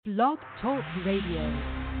Blog Talk Radio.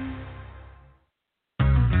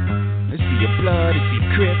 Is he your blood? Is he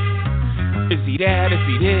Crip? Is he that? Is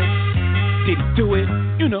he this? Did he do it?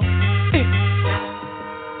 You know.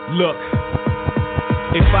 Look,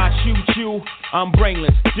 if I shoot you, I'm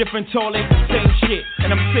brainless. Different toilet, same shit.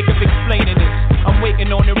 And I'm sick of explaining this. I'm waiting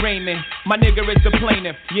on the arraignment. My nigga is the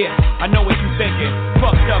plaintiff. Yeah, I know what you thinking.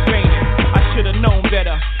 Fucked up, ain't it? I should've known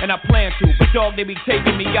better, and I plan to. But dog, they be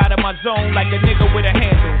taking me out of my zone like a nigga with a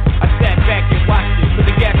handle. I sat back and watched it, put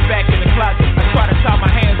the gas back in the closet. I try to tie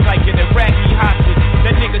my hands like an Iraqi hostage.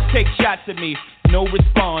 That niggas take shots at me, no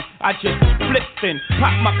response. I just flipped and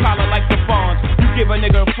pop my collar like the fawns. You give a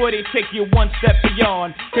nigga a foot, they take you one step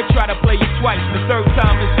beyond. They try to play you twice, the third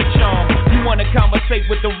time is the charm. You wanna conversate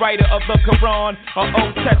with the writer of the Quran or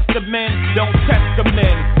Old Testament? Don't test the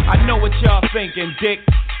men. I know what y'all thinking, dick.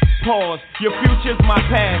 Pause. Your future's my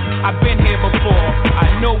past. I've been here before.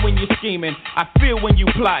 I know when you're scheming. I feel when you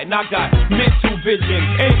plotting. I got mental vision,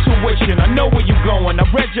 intuition. I know where you're going. I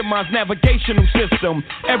read your mind's navigational system.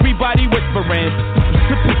 Everybody whispering.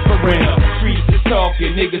 Streets is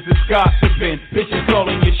talking. Niggas is gossiping. Bitches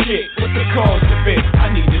calling your shit. What's the cause of it?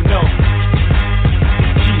 I need to know.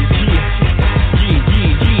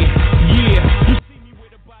 Yeah.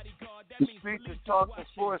 The Streets is Talk, the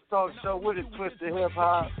Sports Talk Show with a twist of hip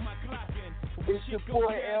hop. It's your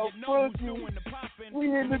boy El-Boogie. We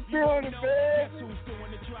in the building, baby.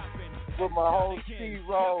 With my whole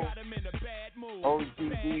C-Roll,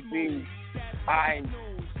 OGDB, I'm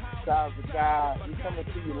Styles of God. We coming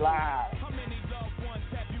to you live.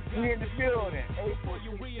 We in the building, April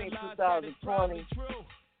 16, 2020.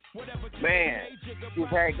 Man, we've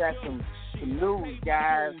got some news,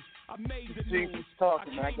 guys. The Streets is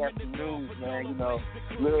talking, man. I got some news, man. You know,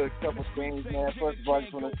 little couple things, man. First of all, I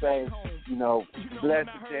just want to say, you know, blessings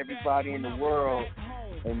to everybody in the world.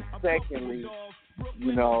 And secondly,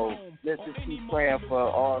 you know, let's just keep praying for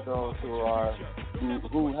all those who has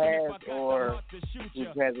or who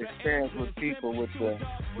has experience with people with the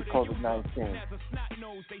COVID-19.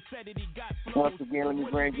 Once again, let me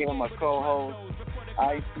bring in my co-host,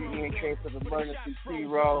 ICE in case of emergency,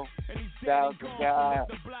 C-Roll, Styles of God.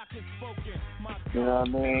 You know what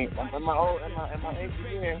I mean? And my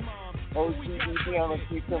engineer, OGDB, I'm going to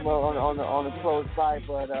keep him on the close side,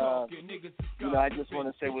 but, you know, I just want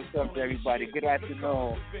to say what's up to everybody. Good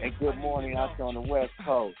afternoon and good morning out there on the West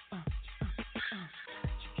Coast.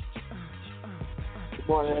 Good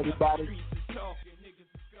morning, everybody.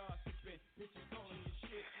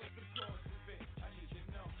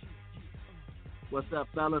 What's up,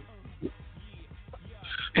 fellas? Yo.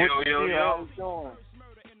 How you doing?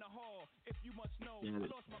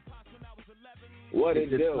 What it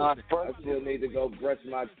do? I still need to go brush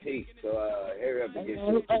my teeth, so hurry up and get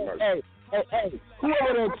you some merch. Hey, who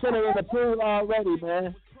over there chilling in the pool already,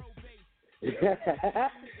 man?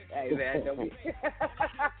 Hey, man, don't be...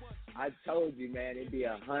 I told you, man, it'd be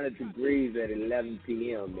 100 degrees at 11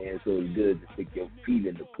 p.m., man, so it's good to stick your feet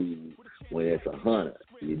in the pool when it's 100.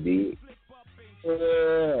 You dig?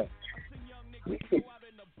 Yeah.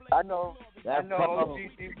 I know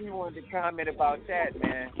OGDB wanted to comment about that,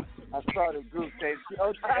 man. I saw the group say,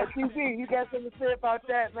 OGDB, you got something to say about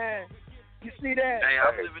that, man? You see that? Hey,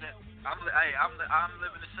 I'm living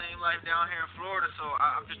the same life down here in Florida, so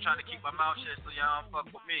I'm just trying to keep my mouth shut so y'all don't fuck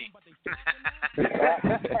with me.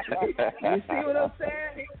 You see what I'm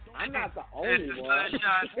saying? I'm not the only one. It's the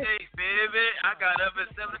Sunshine State, baby. I got up at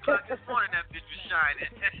 7 o'clock this morning. That bitch was shining.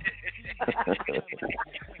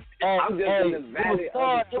 I'm just in the valley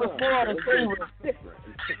of the sun.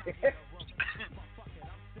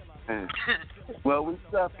 Well, we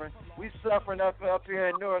suffering up here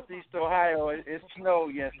in Northeast Ohio. It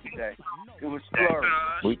snowed yesterday. It was flurry.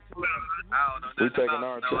 We taking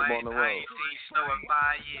our trip on the road. I ain't seen snow in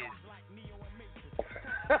 5 years.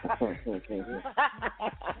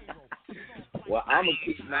 Well, I'm gonna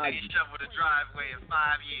keep my. I didn't shovel the driveway in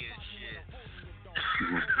 5 years. Shit.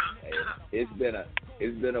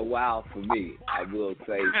 It's been a while for me, I will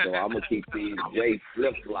say. So I'm gonna keep these J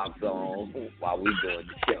flip flops on while we doing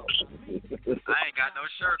the show. I ain't got no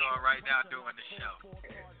shirt on right now doing the show.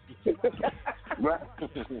 Right.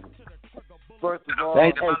 First of all, I'm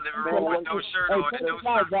in my living room with no shirt on and no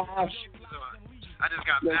shoes on. I just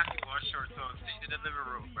got basketball shorts on, sitting in the living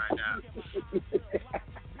room right now.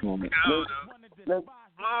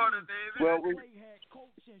 Florida, baby. Well,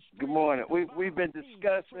 good morning. We've been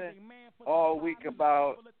discussing all week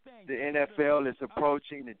about the NFL is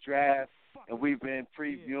approaching the draft, and we've been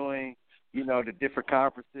previewing, you know, the different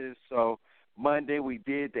conferences. So Monday we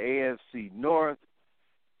did the AFC North.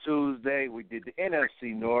 Tuesday we did the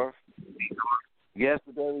NFC North.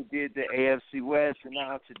 Yesterday we did the AFC West, and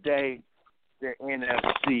now today the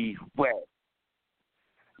NFC West.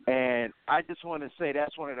 And I just want to say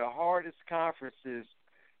that's one of the hardest conferences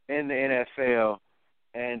in the NFL,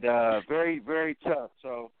 and very, very tough.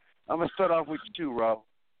 So I'm going to start off with you, Ro.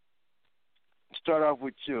 Start off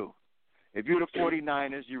with you. If you're the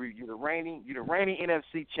 49ers, you're the reigning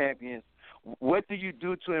NFC champions. What do you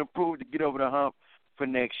do to improve to get over the hump for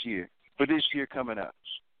next year, for this year coming up?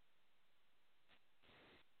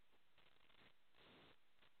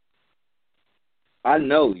 I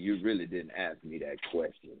know you really didn't ask me that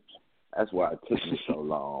question. That's why it took me so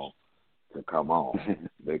long to come on,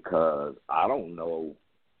 because I don't know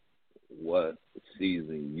what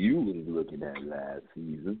season you was looking at last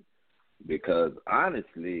season, because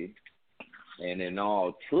honestly, and in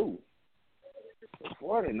all truth, the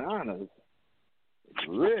 49ers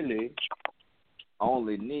really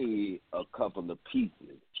only need a couple of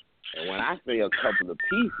pieces. And when I say a couple of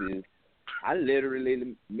pieces, I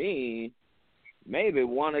literally mean maybe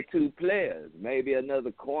one or two players, maybe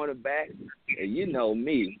another cornerback. And you know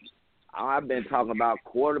me, I've been talking about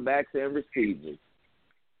quarterbacks and receivers.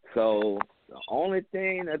 So the only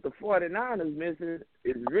thing that the 49ers missing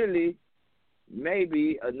is really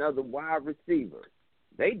maybe another wide receiver.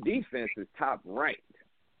 Their defense is top ranked.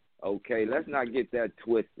 Okay, let's not get that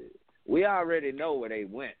twisted. We already know where they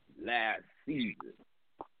went last season.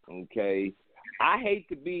 Okay, I hate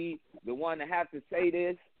to be the one to have to say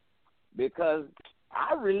this, because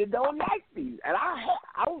I really don't like these. And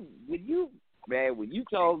when you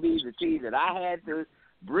told me the team that I had to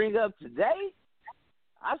bring up today,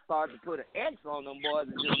 I started to put an X on them boys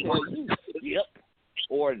and just tell you skip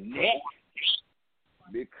or next,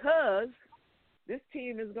 because this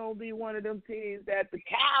team is going to be one of them teams that the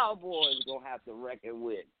Cowboys are going to have to reckon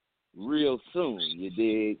with real soon, you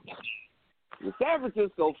dig? The San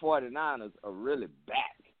Francisco 49ers are really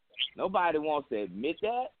back. Nobody wants to admit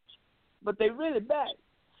that, but they really back.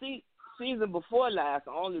 See, season before last,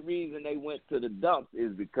 the only reason they went to the dumps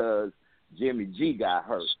is because Jimmy G got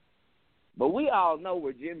hurt. But we all know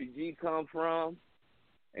where Jimmy G come from,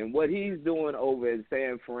 and what he's doing over in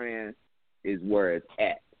San Fran is where it's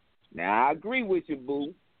at. Now, I agree with you,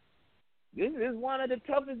 Boo. This is one of the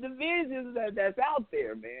toughest divisions that's out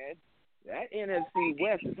there, man. That NFC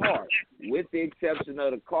West is hard, with the exception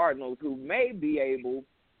of the Cardinals, who may be able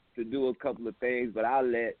to do a couple of things, but I'll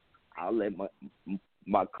let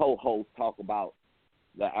my co-host talk about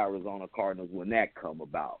the Arizona Cardinals when that come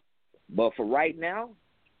about. But for right now,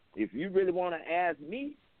 if you really want to ask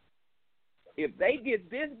me, if they get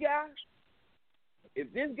this guy,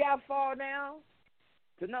 if this guy fall down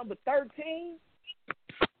to number 13,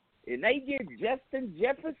 and they get Justin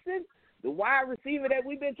Jefferson, the wide receiver that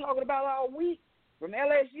we've been talking about all week from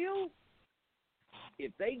LSU,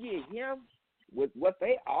 if they get him with what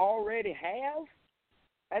they already have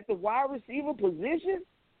at the wide receiver position,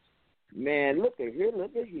 man, look at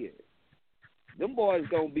here. Them boys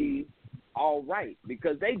going to be all right,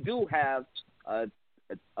 because they do have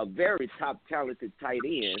a very top talented tight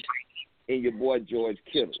end in your boy George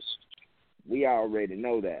Kittle. We already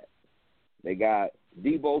know that. They got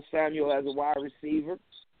Deebo Samuel as a wide receiver.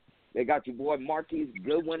 They got your boy Marquise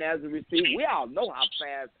Goodwin as a receiver. We all know how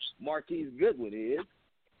fast Marquise Goodwin is.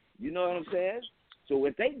 You know what I'm saying? So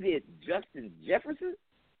if they get Justin Jefferson,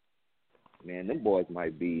 man, them boys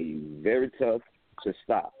might be very tough to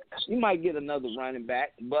stop. You might get another running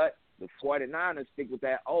back, but the 49ers stick with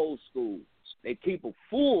that old school. They keep a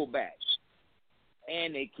fullback,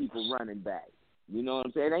 and they keep a running back. You know what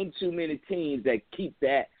I'm saying? Ain't too many teams that keep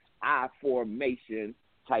that I formation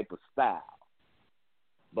type of style.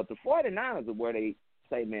 But the 49ers are where they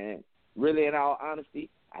say, man, really, in all honesty,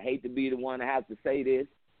 I hate to be the one to have to say this,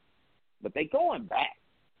 but they going back.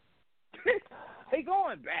 They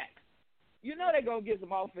going back. You know they're going to get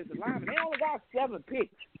some offensive linemen. They only got 7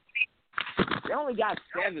 picks. They only got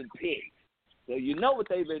 7 picks. So you know what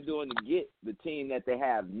they've been doing to get the team that they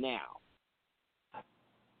have now.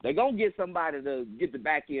 They're going to get somebody to get the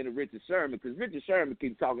back end of Richard Sherman, because Richard Sherman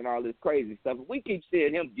keeps talking all this crazy stuff, and we keep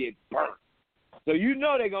seeing him get burnt. So you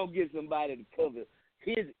know they're going to get somebody to cover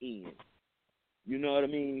his end. You know what I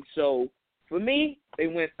mean? So for me, they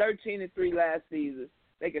went 13-3 last season.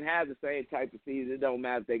 They can have the same type of season. It don't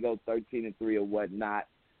matter if they go 13-3 or whatnot.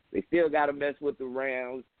 They still got to mess with the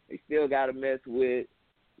Rams. They still got to mess with,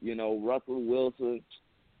 Russell Wilson.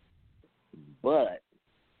 But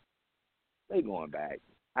they going back.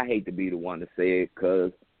 I hate to be the one to say it,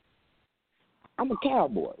 because I'm a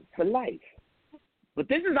Cowboy for life. But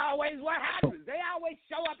this is always what happens. They always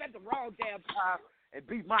show up at the wrong damn time and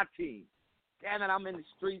beat my team. Damn it, I'm in the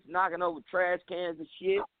streets knocking over trash cans and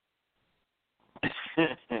shit.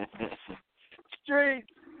 Street.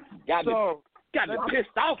 Got me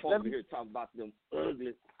pissed off over me here talking about them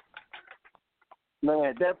ugly.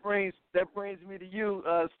 Man, that brings me to you,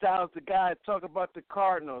 Styles the guy. Talk about the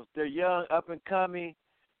Cardinals. They're young, up and coming.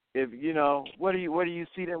 If you know, where do you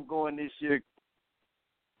see them going this year?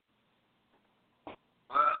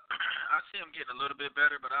 Well, I see them getting a little bit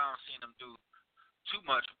better, but I don't see them do too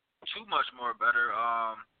much more better.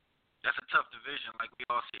 That's a tough division, like we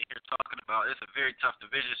all sit here talking about. It's a very tough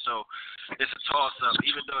division, so it's a toss-up.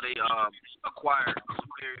 Even though they acquired some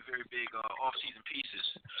very, very big off-season pieces,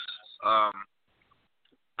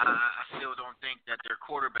 I still don't think that their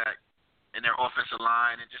quarterback and their offensive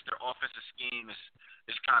line and just their offensive scheme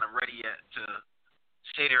is kind of ready yet to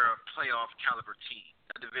say they're a playoff caliber team.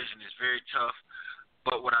 That division is very tough.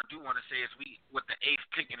 But what I do want to say is with the 8th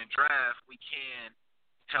pick in the draft, we can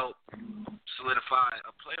help solidify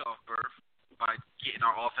a playoff berth by getting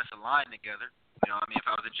our offensive line together. You know what I mean? If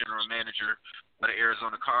I was the general manager of the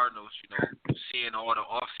Arizona Cardinals, you know, seeing all the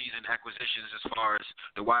off-season acquisitions as far as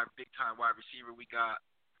the big-time wide receiver we got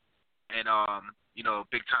and, you know,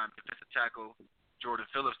 big-time defensive tackle Jordan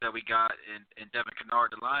Phillips that we got and Devin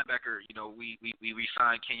Kennard, the linebacker, you know, we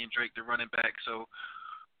re-signed Kenyon Drake, the running back. So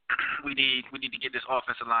we need to get this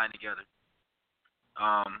offensive line together.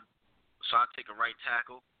 So I take a right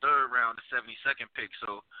tackle, 3rd round, the 72nd pick.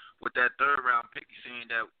 So with that 3rd round pick, you're seeing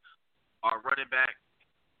that our running back,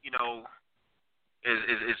 you know, is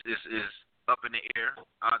up in the air.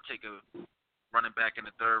 I'll take a running back in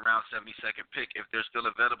the 3rd round, 72nd pick if they're still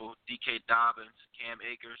available. D.K. Dobbins, Cam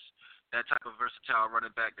Akers, that type of versatile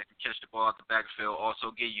running back that can catch the ball at the backfield,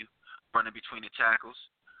 also get you running between the tackles.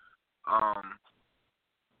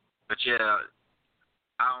 But yeah,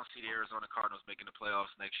 I don't see the Arizona Cardinals making the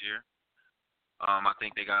playoffs next year. I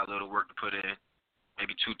think they got a little work to put in,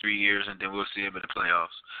 maybe 2-3 years, and then we'll see them in the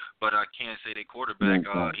playoffs. But I can say their quarterback,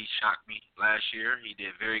 he shocked me last year. He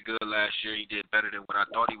did very good last year. He did better than what I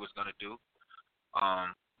thought he was going to do,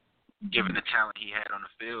 given the talent he had on the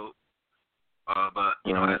field. But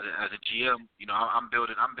you know, as a GM, you know, I'm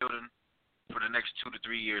building for the next 2 to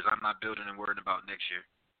 3 years. I'm not building and worrying about next year.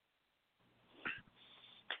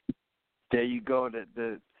 There you go.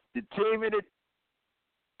 The team in it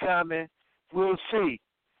coming. We'll see.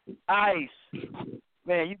 Ice,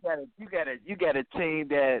 man, you got a team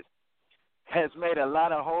that has made a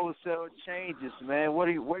lot of wholesale changes, man. Where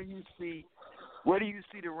do you see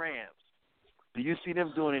the Rams? Do you see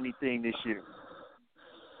them doing anything this year?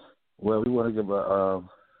 Well, we want to give a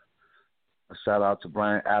shout out to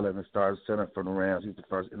Brian Allen, the starting center for the Rams. He's the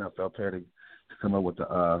first NFL player to come up with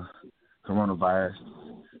the coronavirus.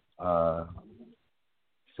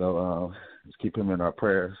 So let's keep him in our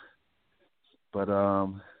prayers. But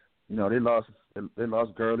you know, they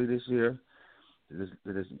lost Gurley this year.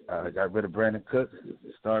 They just got rid of Brandon Cook,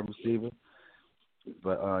 starting receiver.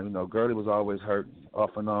 But you know, Gurley was always hurt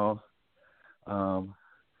off and on.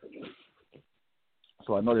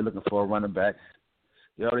 So I know they're looking for a running back.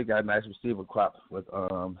 They already got a nice receiver crop with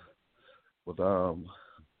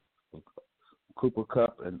Cooper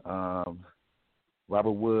Kupp and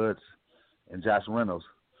Robert Woods and Josh Reynolds.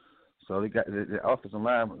 So they got the offensive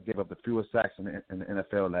line gave up the fewest sacks in the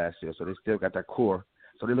NFL last year. So they still got that core.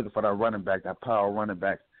 So they're looking for that running back, that power running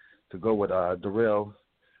back, to go with Darrell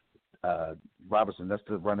Robertson. That's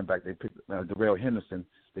the running back they picked. Darrell Henderson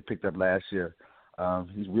they picked up last year.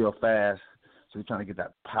 He's real fast. So they're trying to get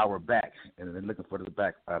that power back, and they're looking for the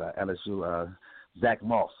back out of LSU, Zach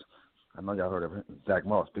Moss. I know y'all heard of him, Zach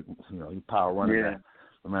Moss. Big, you know, he's power running back.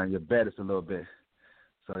 Around your baddest a little bit.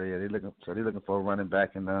 So yeah, they're looking for a running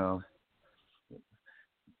back and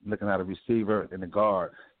looking at a receiver and a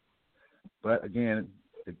guard. But again,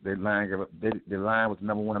 their line was the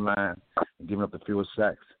number one line, and giving up the fewest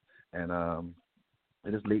sacks, and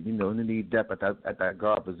they just need, you know, they need depth at that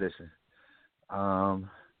guard position.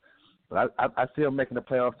 But I see them making the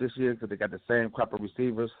playoffs this year because they got the same crop of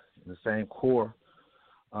receivers and the same core.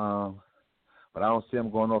 But I don't see them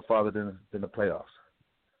going no farther than the playoffs.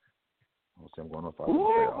 I don't see them going no farther than the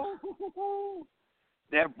playoffs.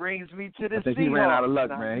 That brings me to the I think Seahawks. he ran out of luck,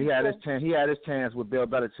 man. He had his chance with Bill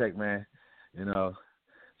Belichick, man. You know,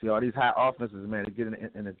 see all these high offenses, man. They get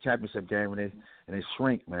in the championship game and they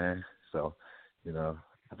shrink, man. So, you know,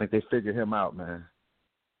 I think they figured him out, man.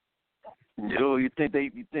 Yo, you think they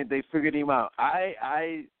figured him out?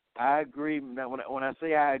 I agree. When I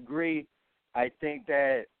say I agree, I think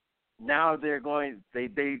that now they're going. They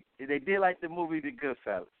did like the movie The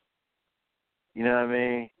Goodfellas. You know what I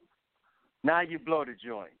mean? Now you blow the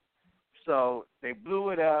joint. So they blew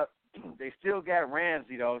it up. They still got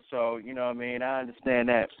Ramsey though. So you know what I mean. I understand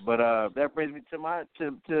that. But that brings me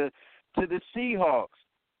to to the Seahawks.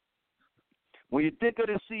 When you think of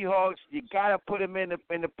the Seahawks, you gotta put them in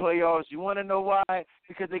the playoffs. You want to know why?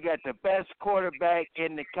 Because they got the best quarterback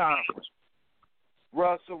in the conference,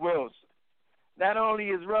 Russell Wilson. Not only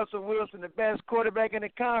is Russell Wilson the best quarterback in the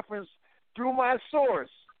conference, through my source,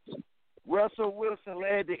 Russell Wilson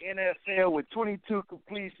led the NFL with 22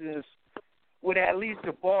 completions with at least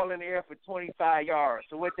a ball in the air for 25 yards.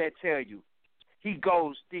 So what that tell you? He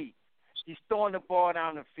goes deep. He's throwing the ball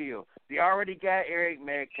down the field. They already got Eric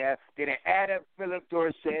Metcalf. They done added Philip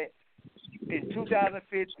Dorsett. In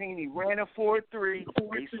 2015, he ran a 4.3.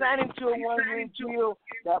 They signed him to a one-year deal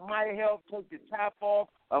that might help take the top off.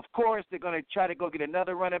 Of course, they're going to try to go get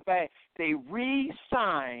another running back. They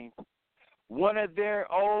re-signed one of their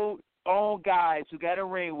own guys who got a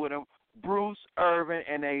ring with him, Bruce Irvin,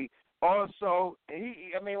 and they also,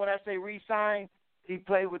 when I say re-signed, he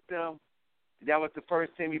played with them. That was the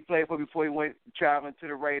first team he played for before he went traveling to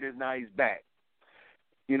the Raiders. Now he's back.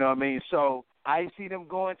 You know what I mean? So I see them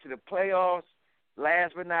going to the playoffs.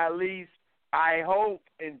 Last but not least, I hope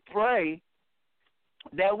and pray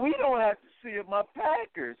that we don't have to see my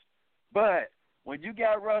Packers. But when you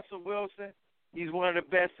got Russell Wilson, he's one of the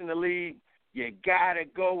best in the league. You got to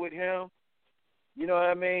go with him. You know what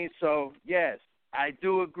I mean? So, yes, I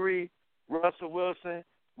do agree. Russell Wilson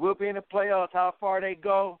will be in the playoffs. How far they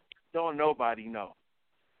go, don't nobody know,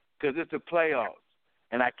 because it's the playoffs.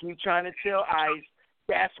 And I keep trying to tell Ice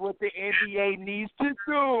that's what the NBA needs to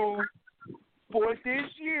do for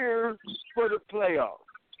this year for the playoffs.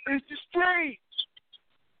 It's the streets.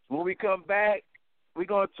 When we come back, we're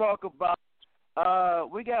going to talk about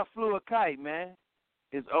we got flew a kite, man.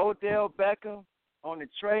 Is Odell Beckham on the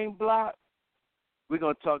trading block? We're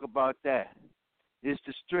going to talk about that. It's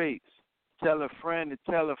the streets. Tell a friend to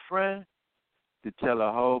tell a friend to tell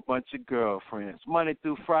a whole bunch of girlfriends. Monday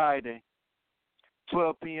through Friday,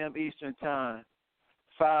 12 p.m. Eastern Time,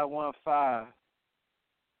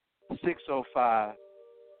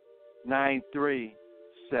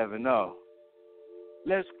 515-605-9370.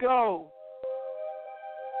 Let's go.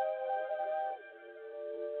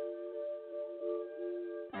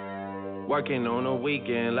 Working on a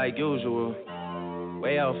weekend like usual.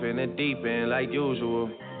 Way off in the deep end like usual.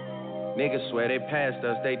 Niggas swear they passed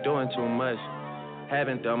us, they doing too much.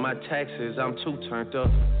 Haven't done my taxes, I'm too turned up.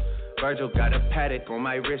 Virgil got a paddock on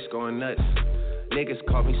my wrist going nuts. Niggas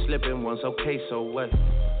caught me slipping once, okay, so what?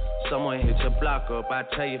 Someone hit your block up, I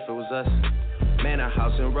tell you if it was us. Man, a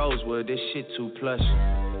house in Rosewood, this shit too plush.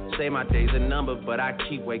 Say my day's a number, but I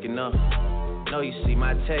keep waking up. Know you see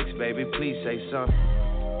my text, baby, please say something.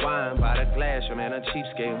 Wine by the glass, your man a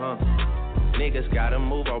cheapskate, huh? Niggas gotta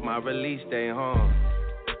move on my release day, huh?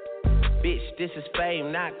 Bitch, this is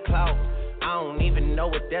fame, not clout. I don't even know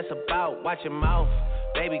what that's about. Watch your mouth.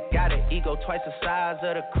 Baby got an ego twice the size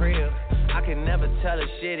of the crib. I can never tell a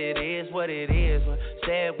shit, it is what it is.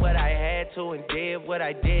 Said what I had to and did what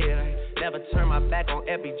I did. I never turn my back on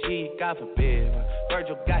FBG, God forbid.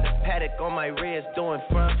 Virgil got a paddock on my wrist, doing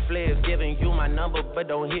front flips. Giving you my number, but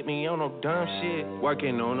don't hit me on no dumb shit.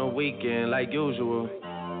 Working on a weekend like usual.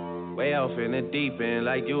 Way off in the deep end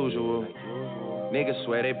like usual. Niggas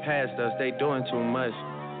swear they passed us, they doing too much.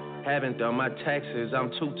 Haven't done my taxes,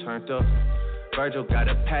 I'm too turned up. Virgil got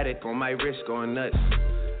a paddock on my wrist going nuts.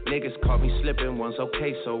 Niggas caught me slipping once,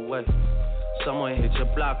 okay, so what? Someone hit your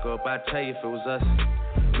block up, I tell you if it was us.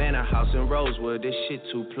 Man, a house in Rosewood, this shit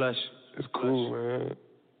too plush. It's cool, man.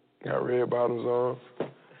 Got red bottoms on.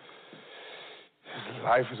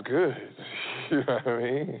 Life is good. You know what I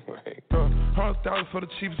mean? Like, $100,000 for the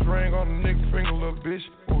cheapest ring on the nigga finger, little bitch.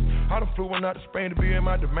 Ooh, I done flew one out to Spain to be in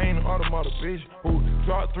my domain, automata, bitch. Ooh,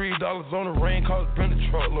 dropped $3 on the rain, cause it's been the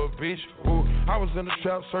truck, little bitch. Ooh, I was in the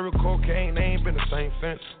trap, serving cocaine, they ain't been the same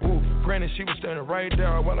since. Ooh, granted, she was standing right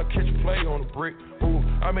there while I catch a play on the brick. Ooh,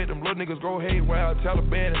 I made them little niggas go haywire,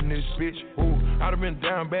 Taliban in this bitch. Ooh, I done been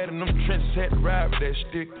down bad in them trenches, had to ride with that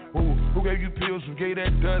stick. Ooh, who gave you pills, who gave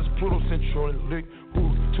that dust, Pluto sent you on the lick.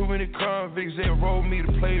 Ooh, too many convicts that rolled me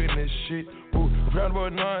to play in this shit. Ooh, proud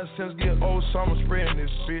about nonsense, get old summer spraying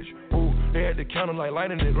this bitch. Ooh, they had the counter like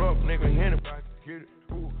lighting it up, nigga, anybody can get it.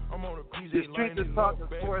 Ooh, I'm on a PJ the Streets is Talking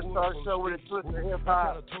Sports Talk Show with a twist of hip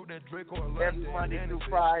hop. Every Monday through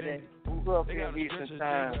Friday, 12 p.m. Eastern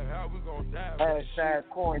Time. Hashtag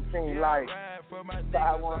Quarantine Life.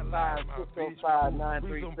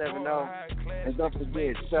 515-605-9370. And don't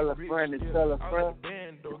forget, tell a friend to tell a friend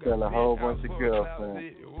to tell a whole bunch of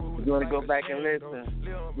girlfriends. If you want to go back and listen,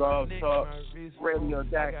 Blog Talk,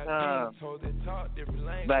 radio.com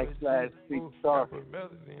 /SpeakStar.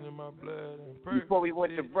 Before we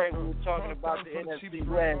went to break, we were talking about the NFC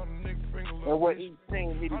West and what each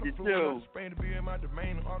team needed to do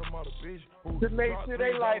to make sure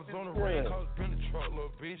their life is good.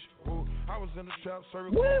 I was in the trap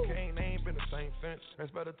serving cocaine, they ain't been the same since.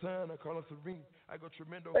 That's by the time I call her Serene. I go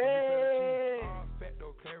tremendo. Hey,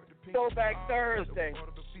 Throwback Thursday.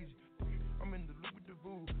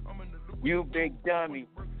 You big dummy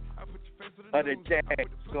of the day.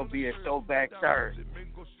 It's gonna be a Throwback Thursday.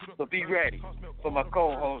 So be ready for my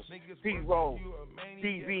co-host P-Roll,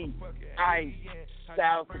 TV, Ice,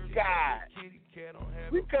 Styles of God.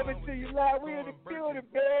 We coming to you live. We in the building,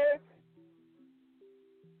 man.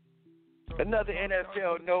 Another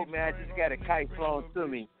NFL note, man. I just got a kite flown to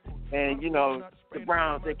me. And, you know, the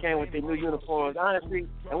Browns, they came with their new uniforms. Honestly,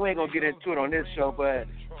 and we ain't going to get into it on this show, but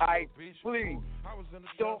please,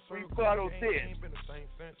 don't rebuttal this.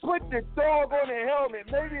 Put the dog on the helmet,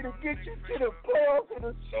 maybe to get you to the playoffs of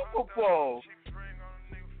the Super Bowl.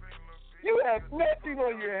 You have nothing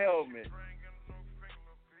on your helmet.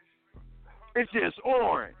 It's just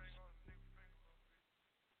orange.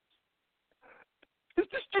 It's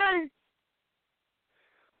the street.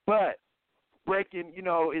 But breaking, you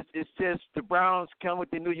know, it's just the Browns come with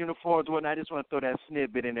the new uniforms. Well, I just want to throw that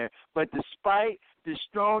snippet in there. But despite the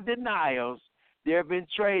strong denials, there have been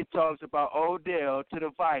trade talks about Odell to the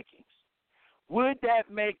Vikings. Would that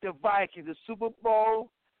make the Vikings a Super Bowl?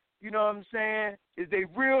 You know what I'm saying? Is they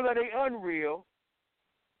real or they unreal?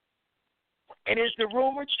 And is the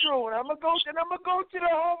rumor true? And I'm gonna go to the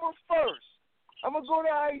homer first. I'm gonna go to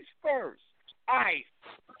Ice first. ICE.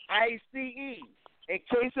 In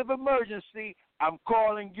case of emergency, I'm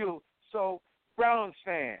calling you. So, Browns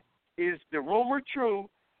fan, is the rumor true?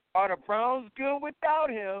 Are the Browns good without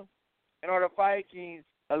him? And are the Vikings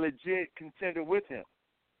a legit contender with him?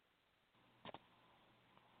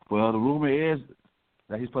 Well, the rumor is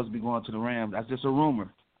that he's supposed to be going to the Rams. That's just a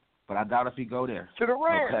rumor. But I doubt if he go there. To the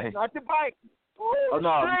Rams, okay. Not the Vikings. Oh,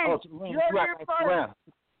 no. Oh, to the Rams.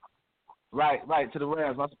 Right, to the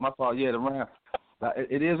Rams. My fault. Yeah, the Rams.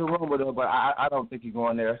 It is a rumor, though, but I don't think he's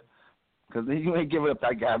going there. Because you ain't giving up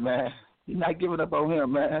that guy, man. You're not giving up on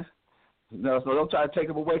him, man. You know, so don't try to take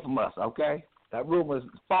him away from us, okay? That rumor is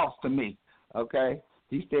false to me, okay?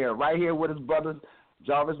 He's staying right here with his brother,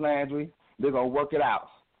 Jarvis Landry. They're going to work it out.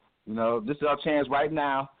 You know, this is our chance right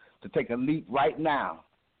now to take a leap right now.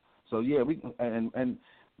 So, yeah, and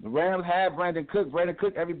the Rams have Brandon Cook. Brandon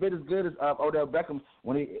Cook every bit as good as Odell Beckham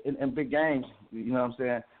when he in big games. You know what I'm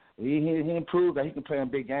saying? He improved that he can play in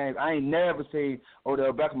big games. I ain't never seen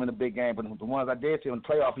Odell Beckham in a big game, but the ones I did see in the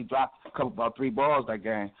playoff, he dropped about 3 balls that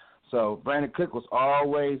game. So Brandon Cook was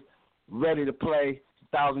always ready to play,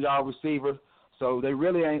 1,000-yard receiver. So they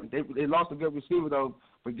really ain't. They lost a good receiver though.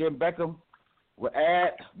 For getting Beckham, but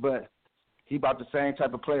he about the same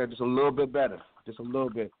type of player, just a little bit better, just a little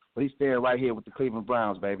bit. But he's staying right here with the Cleveland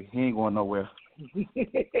Browns, baby. He ain't going nowhere.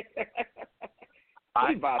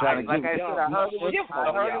 I heard it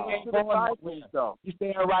was to the Vikings, though. He's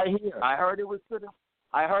staying right here. I heard it was to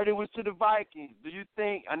the Vikings. Do you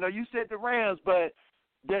think? I know you said the Rams, but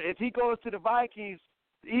if he goes to the Vikings,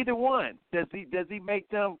 either one, does he make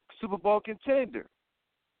them Super Bowl contender?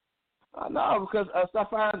 No, because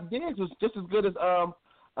Stephon Diggs was just as good as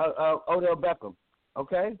Odell Beckham.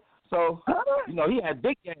 Okay, so you know he had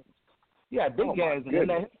big games. He had big games, and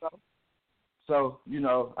then so, you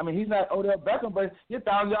know, I mean, he's not Odell Beckham, but he's a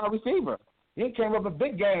 1,000-yard receiver. He came up in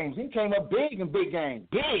big games. He came up big in big games.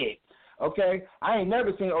 Big. Okay? I ain't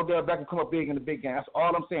never seen Odell Beckham come up big in the big game. That's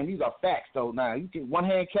all I'm saying. These are facts, though. Now, you get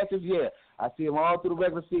one-hand catches, yeah. I see them all through the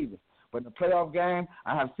regular season. But in the playoff game,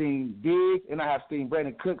 I have seen Diggs and I have seen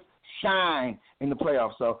Brandon Cooks shine in the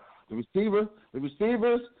playoffs. So, the receivers,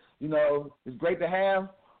 you know, it's great to have.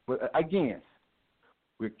 But, again,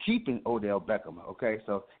 we're keeping Odell Beckham, okay?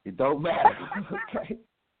 So it don't matter, okay?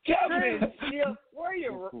 Kevin, where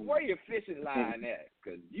your fishing line at?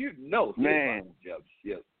 Because you know he's about to jump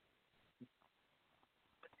ship.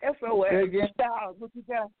 SOS.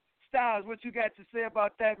 Styles, what you got to say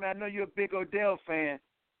about that, man? I know you're a big Odell fan.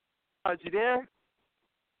 Are you there?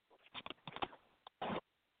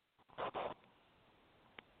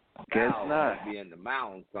 Guess not. Be in the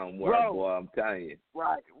mountain somewhere, boy. I'm telling you.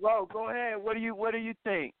 Right, Ro, go ahead. What do you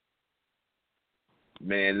think?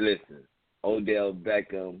 Man, listen. Odell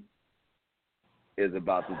Beckham is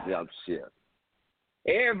about to jump ship.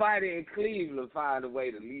 Everybody in Cleveland find a way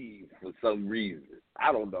to leave for some reason.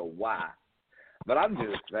 I don't know why, but I'm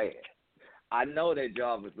just saying. I know that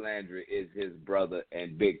Jarvis Landry is his brother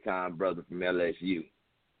and big time brother from LSU,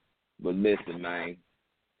 but listen, man.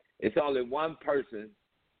 It's only one person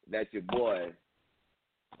that your boy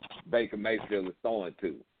Baker Mayfield is throwing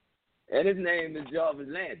to, and his name is Jarvis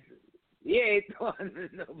Landry. He ain't throwing to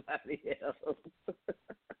nobody else.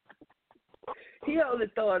 He only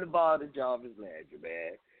throwing the ball to Jarvis Landry,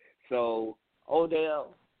 man. So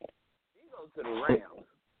Odell, he goes to the Rams.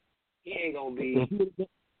 He ain't gonna be.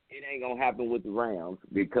 It ain't gonna happen with the Rams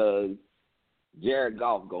because Jared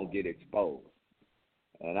Goff gonna get exposed.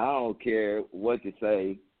 And I don't care what you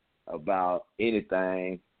say about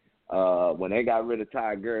anything. When they got rid of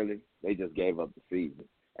Ty Gurley, they just gave up the season.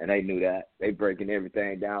 And they knew that. They breaking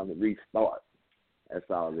everything down to restart. That's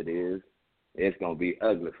all it is. It's going to be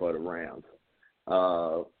ugly for the Rams.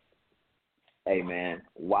 Hey, man,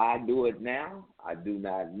 why do it now? I do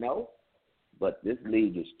not know. But this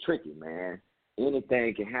league is tricky, man.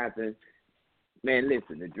 Anything can happen. Man,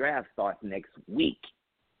 listen, the draft starts next week.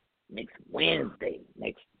 Next Wednesday,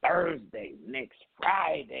 next Thursday, next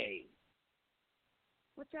Friday.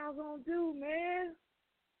 What y'all gonna do, man?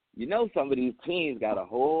 You know some of these teams got a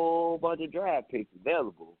whole bunch of draft picks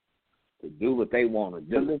available to do what they want to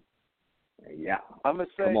do. Yeah.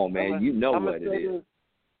 Come on, man. You know what it is.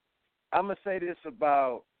 I'm going to say this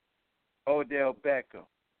about Odell Beckham.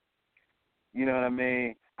 You know what I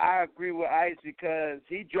mean? I agree with Ice because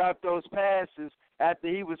he dropped those passes after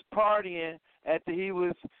he was partying, after he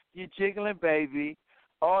was jiggling baby,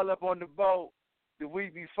 all up on the boat the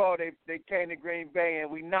week before they came to Green Bay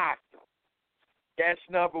and we knocked them. That's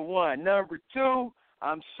number one. Number two,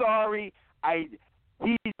 I'm sorry,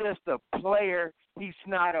 he's just a player. He's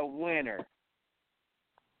not a winner.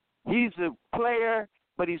 He's a player,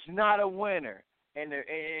 but he's not a winner. And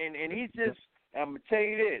he's just, I'm going to tell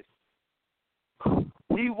you this,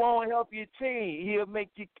 he won't help your team. He'll make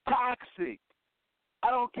you toxic. I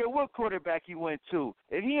don't care what quarterback he went to.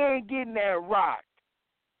 If he ain't getting that rock,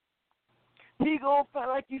 he going to,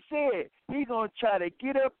 like you said, he going to try to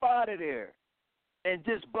get up out of there and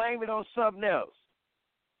just blame it on something else.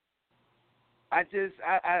 I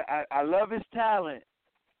love his talent,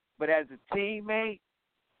 but as a teammate,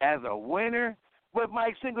 as a winner, what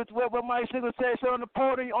Mike Singletary said on the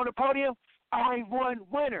podium, I won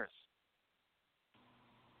winners.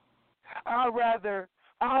 I'd rather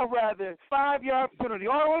 5-yard penalty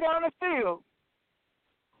all the way down the field.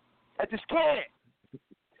 I just can't.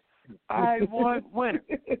 I want winners.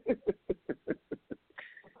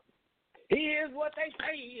 He is what they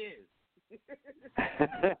say he is.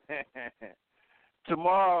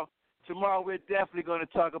 Tomorrow we're definitely going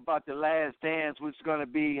to talk about The Last Dance, which is going to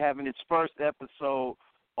be having its first episode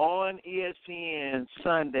on ESPN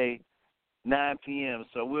Sunday, 9 p.m.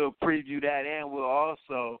 So we'll preview that, and we'll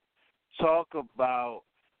also talk about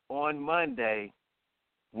on Monday,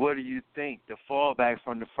 what do you think, the fallback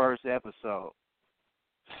from the first episode.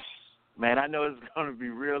 Man, I know it's going to be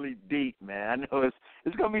really deep, man. I know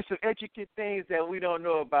it's going to be some intricate things that we don't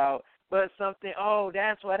know about, but something, oh,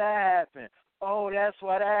 that's why that happened. Oh, that's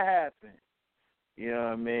why that happened. You know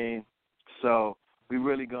what I mean? So we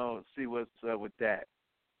really going to see what's up with that,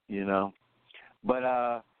 you know. But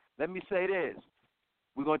let me say this.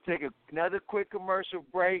 We're going to take another quick commercial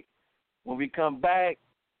break. When we come back,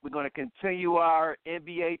 we're going to continue our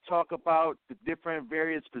NBA talk about the different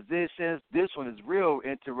various positions. This one is real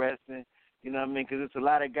interesting, you know what I mean, because there's a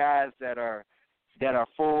lot of guys that are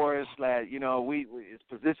forwards, like, you know, it's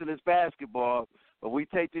positionless basketball. But we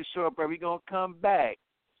take this short break. We're going to come back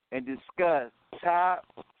and discuss top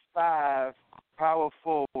 5 power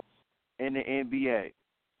forwards in the NBA.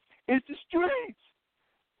 It's the streets.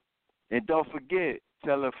 And don't forget,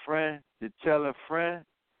 tell a friend to tell a friend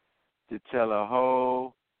to tell a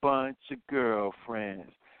whole bunch of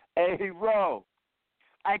girlfriends. Hey, Ro,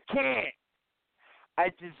 I can't. I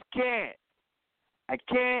just can't. I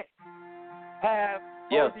can't have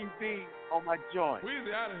ODB on my joint.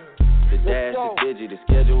 Weezy out of here. The dash is digi, the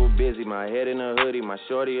schedule busy. My head in a hoodie, my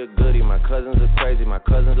shorty a goodie. My cousins are crazy, my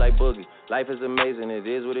cousins like Boogie. Life is amazing, it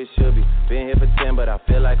is what it should be. Been here for 10, but I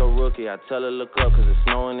feel like a rookie. I tell her look up, cause it's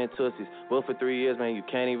snowing in Tootsies. Booked for 3 years, man, you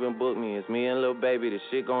can't even book me. It's me and Lil Baby, the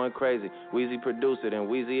shit going crazy. Weezy produced it, and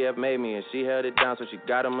Weezy F made me. And she held it down, so she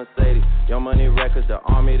got a Mercedes. Young Money Records, the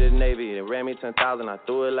Army, the Navy. It ran me 10,000, I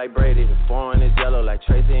threw it like Brady. The foreign is yellow like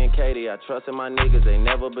Tracy and Katie. I trusted my niggas, they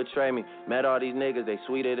never betray me. Met all these niggas, they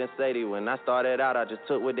sweeter than Sadie. When I started out, I just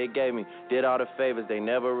took what they gave me. Did all the favors, they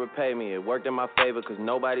never repay me. It worked in my favor, cause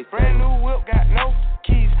nobody brand new whip, got no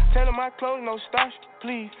keys. Tell them my clothes, no starch,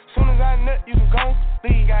 please. Soon as I nut, you can go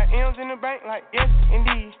leave. Got M's in the bank, like yes,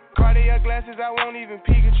 indeed. Cartier glasses, I won't even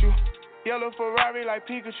peek at you. Yellow Ferrari like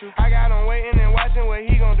Pikachu. I got him waiting and watching what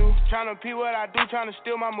he gon' do. Tryna pee what I do, tryna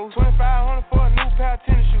steal my moves. 2,500 for a new pair of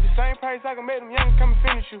tennis shoes. The same price I can make them young come and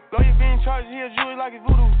finish you. Lawyer being charged, he'll jewelry like it's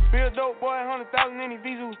voodoo. Real dope boy, 100,000 in his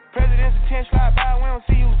visa. President's attention, slide by, we don't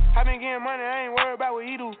see you. I been getting money, I ain't worried about what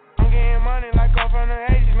he do. I'm getting money like I'm from the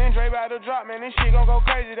 80s. Man, Dre about to drop, man, this shit gon' go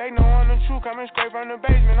crazy. They know I'm the truth, coming straight from the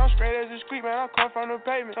basement. I'm straight as a street, man, I come from the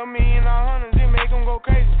pavement. A million all hundreds, it make them go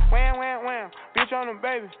crazy. Wham, wham, wham, bitch on the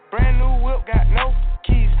baby. Brand new whip, got no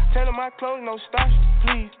keys. Tell her my clothes, no starch,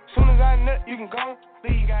 please. Soon as I nut, you can go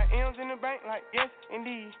leave. Got M's in the bank, like yes,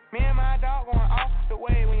 indeed. Me and my dog going off the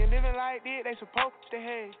way. When you're living like this, they supposed to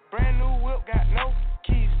hate. Brand new whip, got no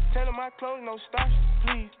keys. Tell her my clothes, no starch,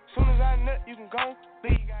 please. Soon as I nut, you can go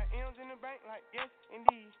leave. Got M's in the bank, like yes,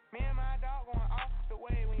 indeed. Me and my dog going off the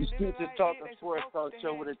way. When You you're living speak to like Talk this, and they Sports supposed Talk to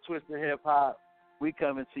Show hate. with a twist of hip hop. We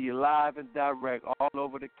coming to you live and direct all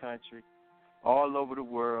over the country, all over the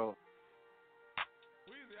world.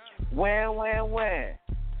 Wham, wham, wham.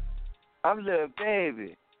 I'm Lil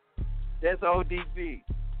Baby. That's ODB.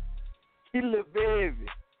 He Lil Baby.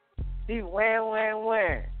 He wham, wham,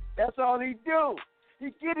 wham. That's all he do.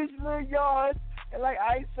 He get his little yards. And like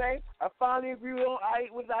I say, I finally agree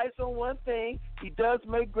with Ice on one thing. He does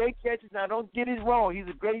make great catches. Now, don't get it wrong. He's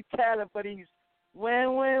a great talent, but he's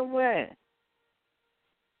wham, wham, wham.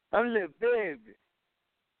 I'm Lil Baby.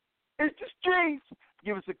 It's the streets.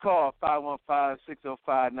 Give us a call,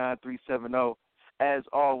 515-605-9370. As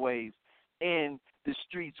always, in the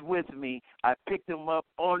streets with me, I picked him up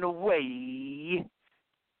on the way.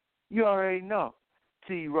 You already know.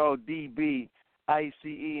 T-Row, DB, ICE,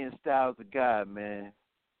 and Styles of God, man.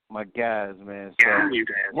 My guys, man. So,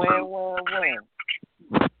 wham, wham, wham.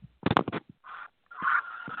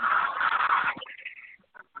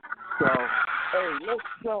 So, hey, let's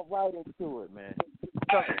jump right into it, man.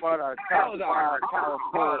 Talk about our top power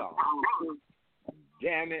forward.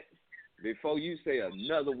 Damn it. Before you say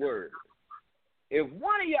another word, if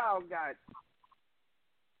one of y'all got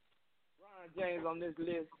LeBron James on this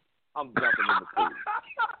list, I'm jumping in the pool.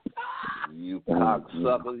 You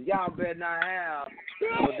cocksuckers. Y'all better not have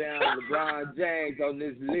no damn LeBron James on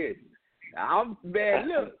this list. I'm bad.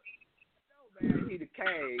 Look. Man, he the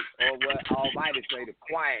king, or what Almighty say, the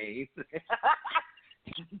queen.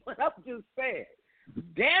 But I'm just saying,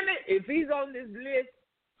 damn it, if he's on this list,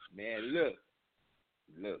 man, look,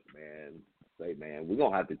 man, say, man, we're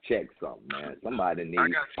going to have to check something, man. Somebody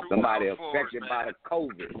affected by the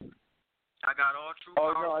COVID. I got all true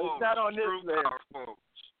power forwards. It's not on this list. Power forwards.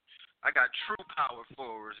 I got true power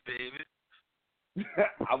forwards, baby.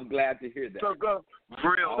 I'm glad to hear that. So go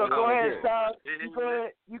ahead, Styles.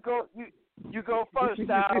 You go first,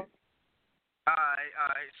 Styles. All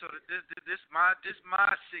right. So this my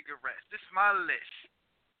cigarettes. This my list.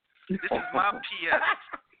 This is my PS.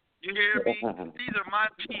 You hear me? These are my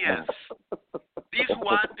PS. These who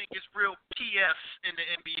I think is real PS in the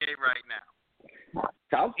NBA right now.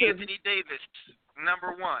 Anthony Davis,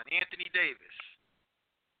 number 1. Anthony Davis,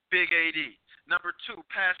 Big AD. Number 2,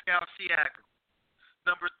 Pascal Siakam.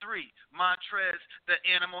 Number 3, Montrez, the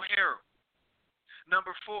Animal Hero.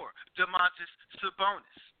 Number 4, DeMontis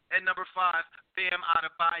Sabonis. And number 5, Bam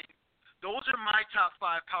Adebayo. Those are my top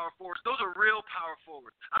 5 power forwards. Those are real power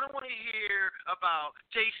forwards. I don't want to hear about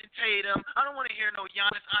Jason Tatum. I don't want to hear no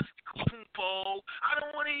Giannis Antetokounmpo. I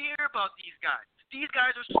don't want to hear about these guys. These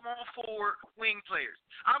guys are small forward wing players.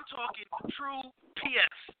 I'm talking true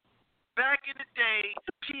PS. Back in the day,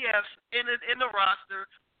 PS in the roster,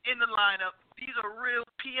 in the lineup. These are real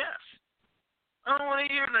PS. I don't want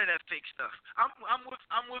to hear none of that fake stuff. I'm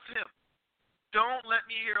with him. Don't let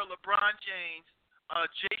me hear LeBron James,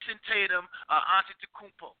 Jason Tatum,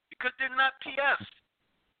 Antetokounmpo, because they're not PS.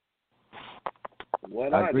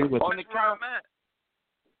 I agree with on the count.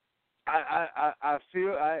 I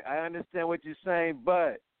feel I understand what you're saying,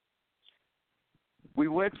 but we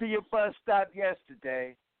went to your bus stop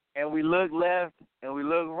yesterday, and we looked left and we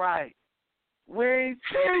looked right. We ain't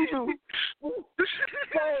seen you.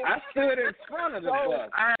 I stood in front of the bus.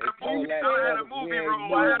 I had a movie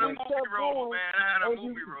roll, man. I had a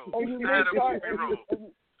movie roll. I had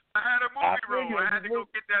to go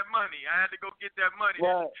get that money.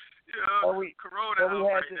 Right. Corona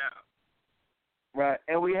right now. Right,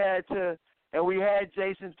 and we had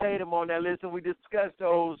Jason Tatum on that list, and we discussed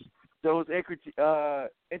those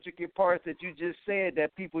intricate parts that you just said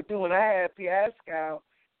that people do. And I had Pascal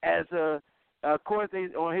as of course, they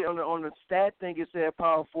on the stat thing it said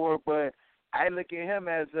power forward, but I look at him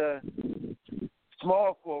as a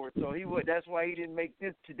small forward. So that's why he didn't make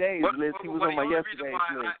today's list. He was on my yesterday's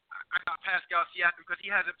list. I got Pascal Siakam because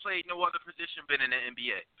he hasn't played no other position been in the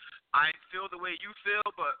NBA. I feel the way you feel,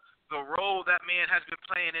 but the role that man has been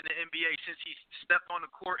playing in the NBA since he stepped on the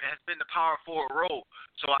court has been the power forward role.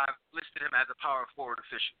 So I've listed him as a power forward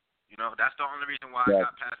official. You know, that's the only reason why I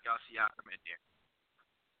got Pascal Siakam in there.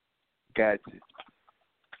 Gotcha.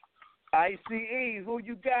 ICE, who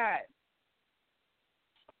you got?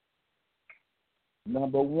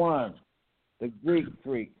 Number 1, the Greek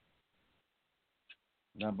Freak.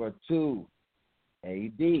 Number 2,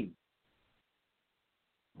 AD.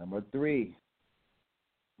 Number 3,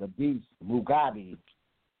 the Beast, Mugabe,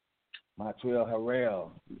 Montreal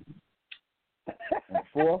Harrell. And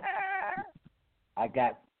 4, I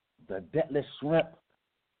got the Deadlift Shrimp,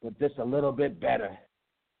 but just a little bit better.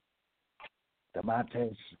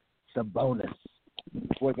 Domantas Sabonis.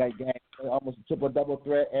 Boy got game, almost a triple-double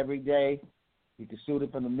threat every day. He can shoot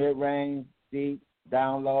it from the mid-range, deep,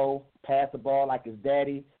 down low, pass the ball like his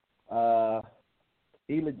daddy.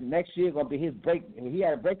 Next year going to be his break. I mean, he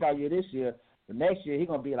had a breakout year this year, but next year he's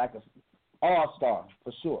going to be like an all-star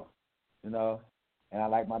for sure. You know, and I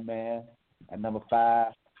like my man at number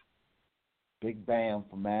 5, Big Bam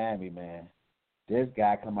from Miami, man. This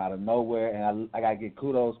guy come out of nowhere, and I got to give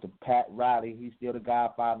kudos to Pat Riley. He's still the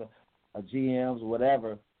godfather of GMs or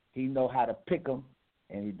whatever. He know how to pick them,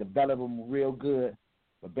 and he develop them real good.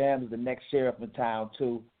 But Bam is the next sheriff in town,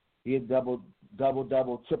 too. He is double,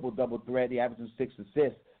 triple-double threat. He averages 6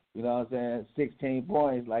 assists. You know what I'm saying? 16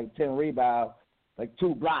 points, like 10 rebounds, like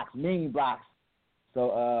 2 blocks, mean blocks.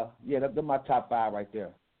 So, yeah, they're my top 5 right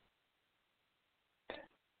there.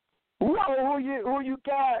 Whoa, who you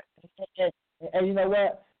got? And you know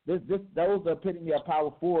what? Those are the epitome of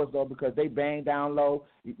power forwards, though, because they bang down low.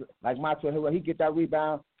 Like Montreal Harrell, he get that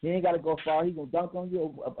rebound. He ain't got to go far. He going to dunk on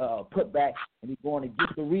you, put back, and he's going to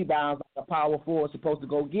get the rebounds like a power forward supposed to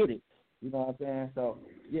go get it. You know what I'm saying? So,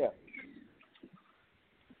 yeah.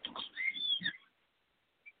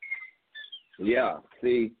 Yeah,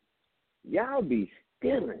 see, y'all be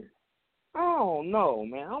stealing. I don't know,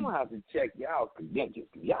 man. I'm going to have to check y'all credentials.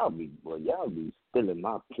 Y'all be stealing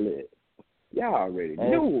my play. Y'all already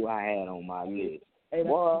knew who I had on my list. Hey,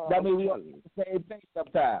 that means we on the same thing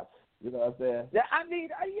sometimes. You know what I'm saying?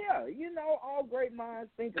 Yeah, you know, all great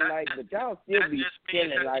minds think alike, but y'all still be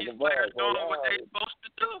stealing like the players doing what they supposed to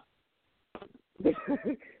do.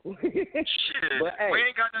 Shit, but, hey, we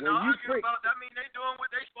ain't got nothing to argue about. That mean they doing what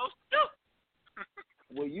they supposed to do.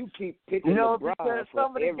 Well, you keep picking LeBron because for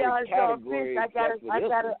some of the every guys y'all category. pick,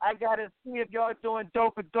 I gotta see if y'all doing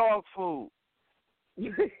dope and dog food.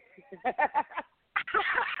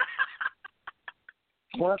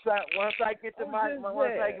 Once I get to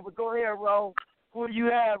go ahead, Ro. Who do you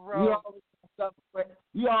have, Ro?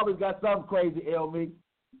 You always got something crazy, El-Boogie.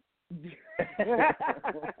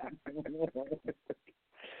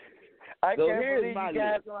 I can't believe you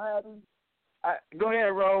guys don't have them. Go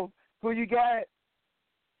ahead, Ro. Who you got?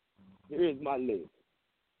 Here's my list.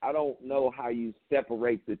 I don't know how you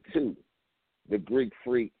separate the two, the Greek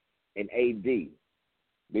Freak and AD,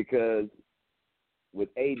 because with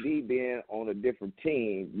AD being on a different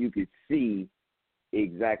team, you could see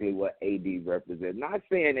exactly what AD represents. Not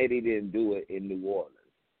saying AD didn't do it in New Orleans,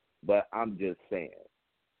 but I'm just saying,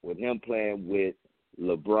 with him playing with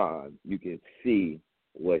LeBron, you can see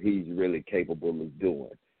what he's really capable of doing.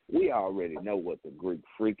 We already know what the Greek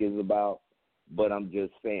Freak is about, but I'm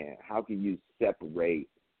just saying, how can you separate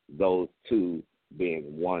those two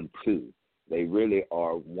being 1-2? They really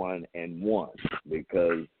are 1 and 1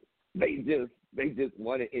 because they just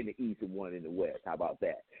one in the East and one in the West. How about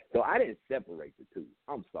that? So I didn't separate the two.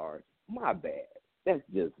 I'm sorry. My bad. That's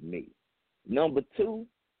just me. Number 2,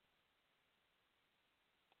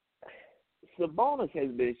 Sabonis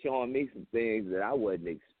has been showing me some things that I wasn't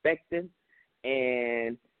expecting.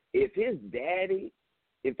 And if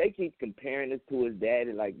they keep comparing this to his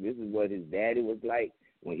daddy, like this is what his daddy was like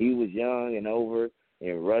when he was young and over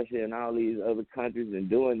in Russia and all these other countries and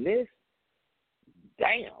doing this,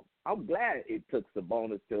 damn, I'm glad it took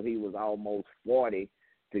Sabonis till he was almost 40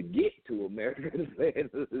 to get to American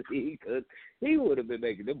Fantasy League, because he would have been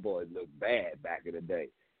making them boys look bad back in the day.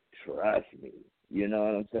 Trust me. You know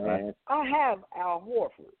what I'm saying? I have Al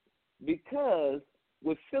Horford because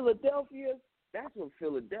with Philadelphia, that's what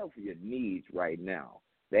Philadelphia needs right now.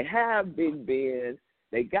 They have Big Ben.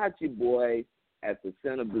 They got your boy at the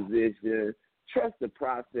center position. Trust the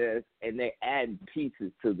process, and they add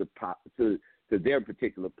pieces to their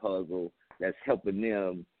particular puzzle that's helping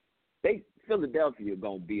them. Philadelphia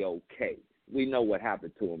gonna be okay. We know what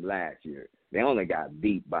happened to them last year. They only got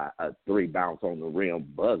beat by a 3 bounce on the rim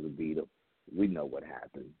buzzer beater. We know what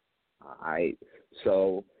happened. All right.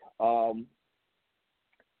 So I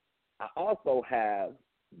also have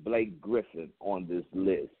Blake Griffin on this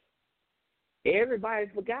list. everybody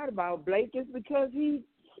forgot about Blake is because he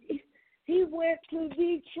went to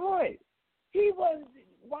Detroit. He was.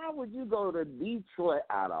 Why would you go to Detroit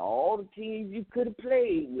out of all the teams you could have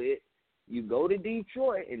played with? You go to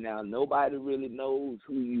Detroit, and now nobody really knows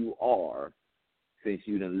who you are since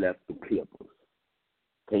you done left the Clippers.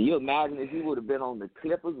 Can you imagine if you would have been on the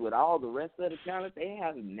Clippers with all the rest of the talent they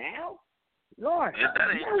have now? Lord,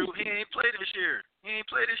 that ain't true. He ain't played this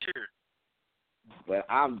year. But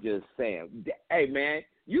I'm just saying, hey, man,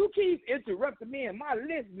 you keep interrupting me in my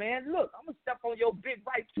list, man. Look, I'm going to step on your big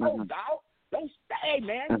right toe, dog. Don't stay,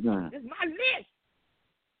 man. This is my list.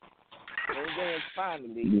 And then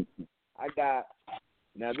finally, I got,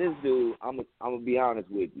 now this dude, I'm going to be honest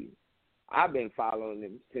with you. I've been following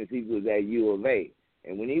him since he was at U of A.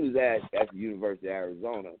 And when he was at the University of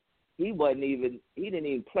Arizona, he didn't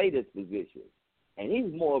even play this position. And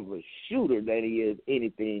he's more of a shooter than he is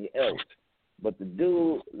anything else. But the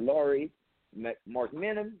dude, Laurie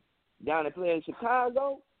Markkanen, down there playing in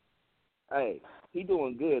Chicago, hey, he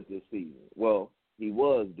doing good this season. Well, he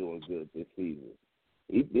was doing good this season.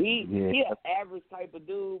 He an average type of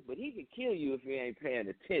dude, but he can kill you if you ain't paying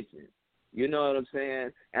attention. You know what I'm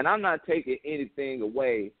saying? And I'm not taking anything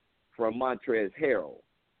away from Montrezl Harrell.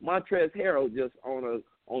 Montrezl Harrell just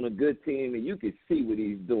on a good team, and you can see what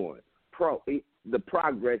he's doing. The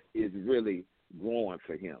progress is really growing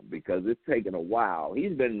for him because it's taken a while.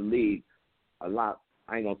 He's been in the league a lot.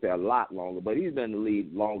 I ain't going to say a lot longer, but he's been in the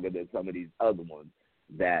league longer than some of these other ones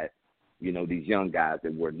that, you know, these young guys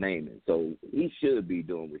that we're naming. So he should be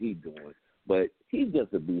doing what he's doing. But he's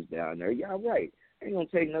just a beast down there. Y'all right. Ain't going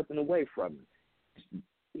to take nothing away from him.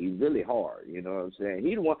 He's really hard, you know what I'm saying?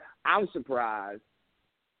 He the one. I'm surprised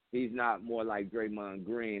he's not more like Draymond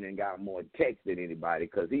Green and got more text than anybody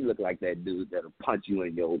because he looked like that dude that'll punch you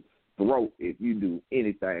in your throat if you do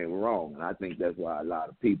anything wrong. And I think that's why a lot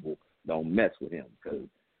of people don't mess with him because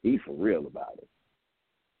he's for real about it.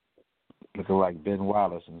 Looking like Ben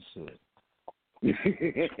Wallace and shit.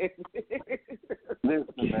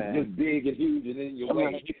 Listen, man. Just big and huge and in your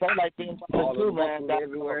way. He played like Ben Wallace too, man.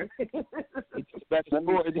 Everywhere. He's a better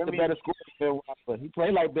scorer than Ben Wallace, but he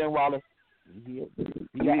played like Ben Wallace.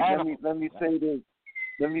 Let me say this.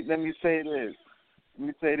 Let me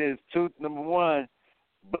say this. Truth number one,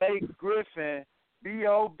 Blake Griffin,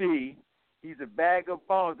 B.O.B., he's a bag of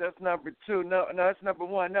bones. That's number two. No, that's number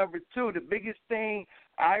one. Number two, the biggest thing,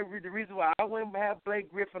 the reason why I wouldn't have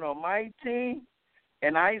Blake Griffin on my team,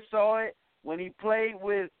 and I saw it when he played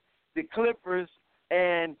with the Clippers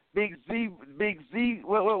and Big Z.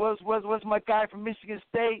 What's my guy from Michigan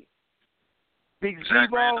State? Big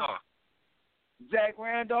Z-Ball? Zach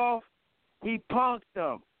Randolph. He punked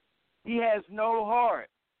him. He has no heart.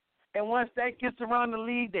 And once that gets around the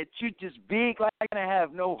league that you just big like and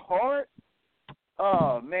have no heart,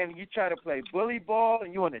 oh, man, you try to play bully ball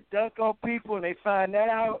and you want to dunk on people and they find that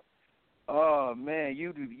out, oh, man,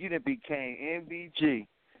 you done became MBG.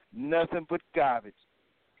 Nothing but garbage.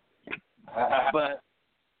 But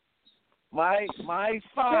my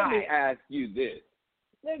five. Let me ask you this.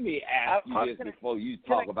 Before you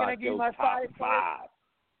talk about your top five.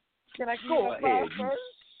 Can I give you my five first?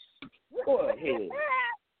 Go ahead.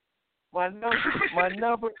 My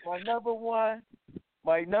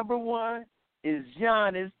number one is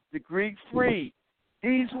Giannis, the Greek Freak.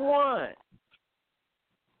 He's one.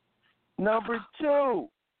 Number two,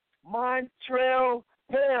 Montrezl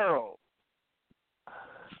Harrell.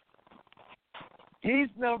 He's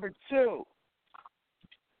number two.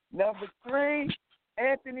 Number three,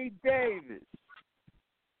 Anthony Davis.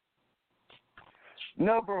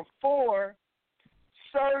 Number four,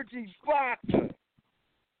 Serge Ibaka.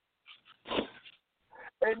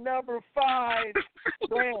 And number five,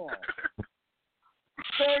 Bam.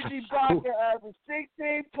 Serge Ibaka averaged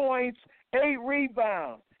 16 points, 8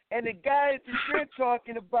 rebounds. And the guys that you're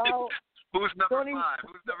talking about. Who's number five?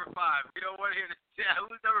 Who's number five? We don't want to hear this. Yeah,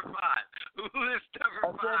 who's number five? Who is number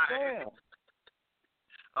five? Bam.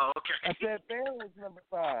 Oh, okay. I said Bam was number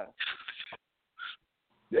five.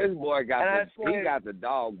 This boy got the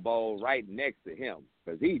dog bowl right next to him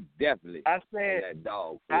because he definitely that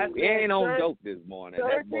dog food. He ain't on dope this morning.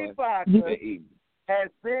 That boy has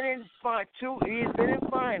been he's been in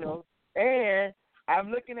finals, and I'm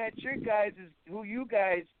looking at your guys, who you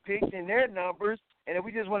guys picked in their numbers, and if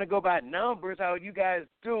we just want to go by numbers, how you guys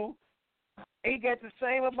do, he got the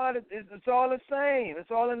same amount of, it's all the same.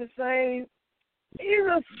 It's all in the same. He's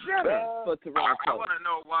a center for Toronto. I want to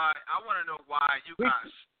know why you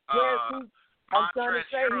guys I'm trying to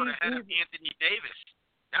say Montrezl Harrell ahead of Anthony Davis.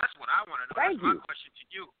 That's what I want to know. That's my question to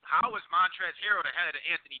you. How is Montrezl Harrell ahead of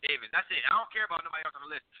Anthony Davis? That's it. I don't care about nobody else on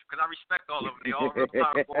the list because I respect all of them. They all run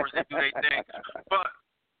power forwards. They do their thing. But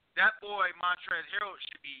that boy, Montrezl Harrell,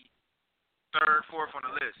 should be third, fourth on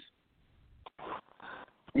the list.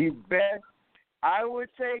 You bet. I would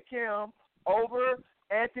take him over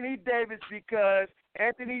Anthony Davis because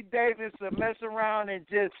Anthony Davis will mess around and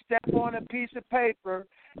just step on a piece of paper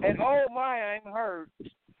and, oh my, I'm hurt.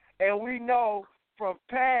 And we know from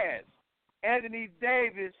past, Anthony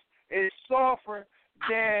Davis is softer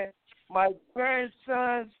than my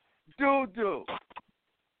grandson's doo-doo.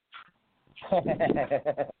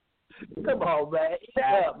 Come on, man.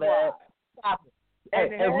 Stop, man. Stop it.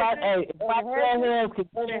 If my Harrell could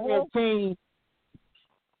get in his team,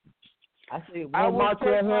 I say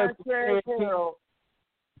Montrezl Harrell.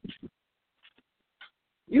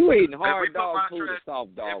 You eating hard dog food or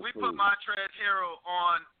soft dog food? If we put Montrezl Harrell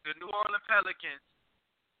on the New Orleans Pelicans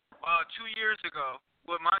 2 years ago,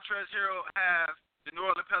 would Montrezl Harrell have the New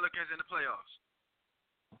Orleans Pelicans in the playoffs?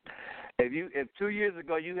 If 2 years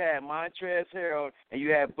ago you had Montrezl Harrell and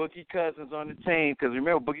you had Boogie Cousins on the team, because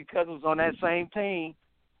remember Boogie Cousins was on that same team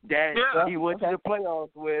that he went to the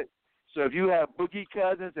playoffs with. So if you have Boogie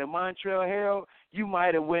Cousins and Montrezl Harrell, you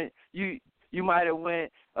might have went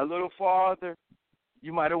a little farther.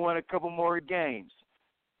 You might have won a couple more games.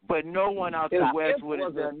 But no one out the West would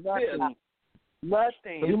have done nothing.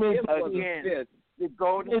 Nothing against the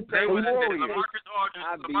Golden State Warriors.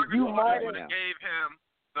 LaMarcus would have gave him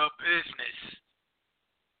the business.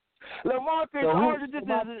 LaMarcus Aldridge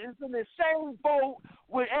is in the same boat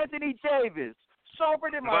with Anthony Davis. Sober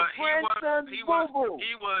than my grandson's boo-boo.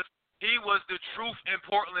 He was the truth in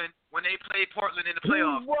Portland when they played Portland in the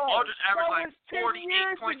playoffs. Aldridge averaged like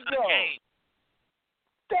 48 points a game.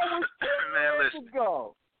 That was 10 years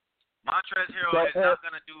ago. Montrezl Harrell is not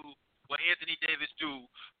going to do what Anthony Davis do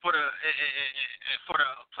for the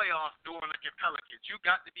playoff New Orleans Pelicans. You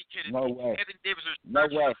got to be kidding me. Way. Anthony Davis was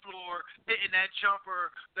stretching the floor, hitting that jumper,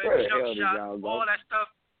 the jump shot, all that stuff.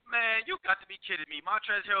 Man, you got to be kidding me.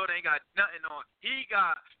 Montrezl Harrell ain't got nothing on. He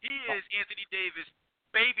is Anthony Davis,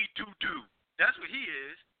 baby doo-doo. That's what he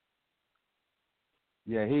is.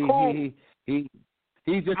 Yeah,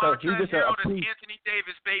 he's just Anthony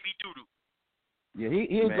Davis, baby doo-doo. Yeah,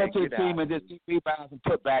 he'll go to the team and just rebounds and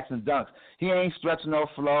putbacks and dunks. He ain't stretching no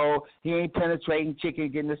flow. He ain't penetrating,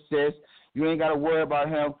 getting assists. You ain't got to worry about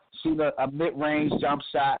him shooting a mid-range jump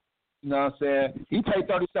shot. You know what I'm saying? He played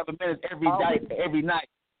 37 minutes every night.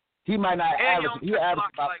 He might not average. He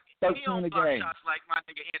averages about 13 a game. He don't block shots like my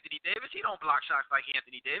nigga Anthony Davis. He don't block shots like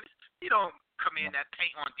Anthony Davis. He don't come in that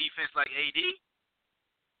paint on defense like AD.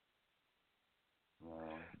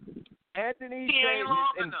 Anthony Davis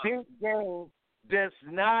in big games does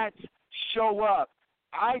not show up.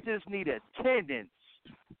 I just need attendance.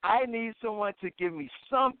 I need someone to give me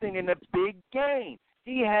something in the big game.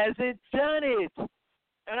 He hasn't done it.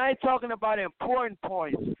 And I ain't talking about important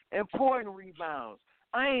points, important rebounds.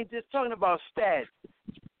 I ain't just talking about stats.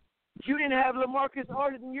 You didn't have LaMarcus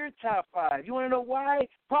Aldridge in your top 5. You want to know why?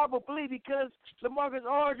 Probably because LaMarcus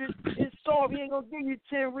Aldridge is soft. He ain't going to give you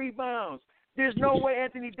 10 rebounds. There's no way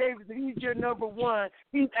Anthony Davis, if he's your number one,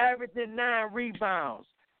 he's averaging 9 rebounds.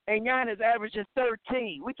 And Giannis averaging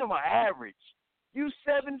 13. We talking about average. You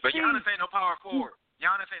 7 But feet. Giannis ain't no power forward.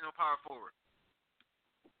 Giannis ain't no power forward.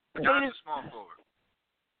 Giannis is small forward.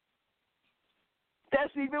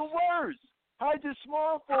 That's even worse. How's a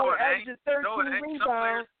small forward averaging 13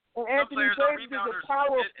 rebounds, and Anthony Davis is a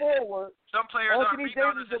power forward. Some players are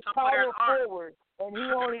rebounders and some players aren't. Forward, and he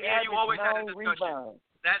only averages 9 rebounds.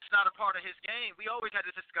 That's not a part of his game. We always had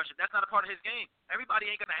this discussion. That's not a part of his game. Everybody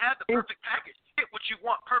ain't going to have the perfect package. Get what you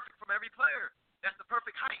want perfect from every player. That's the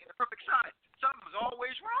perfect height and the perfect size. Something's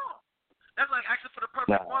always wrong. That's like asking for the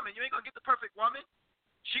perfect woman. You ain't going to get the perfect woman.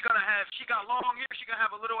 She got long hair, she going to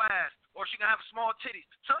have a little ass, or she going to have small titties.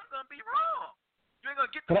 Something's going to be wrong. You ain't going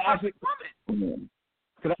to get the perfect woman.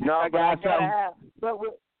 No, but I gotta have,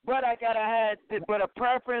 but I gotta have, but a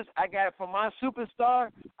preference I got for my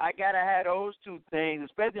superstar. I gotta have those two things,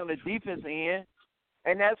 especially on the defense end,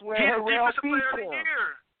 and that's where Harrell beats him.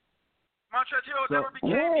 Montrezl Harrell never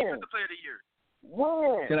became defensive player of the year.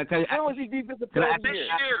 When? When was he defensive player of the year?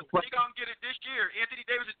 This year. He gonna get it this year. Anthony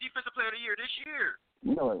Davis is defensive player of the year this year.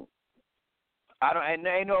 No, I don't. And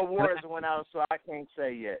there ain't no awards went out, so I can't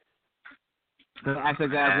say yet. Can I ask the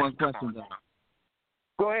guys one question though?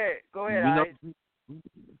 Go ahead.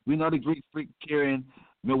 We know the Greek freak carrying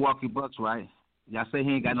Milwaukee Bucks, right? Y'all say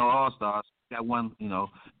he ain't got no all-stars. Got one,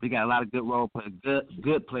 we got a lot of good role players,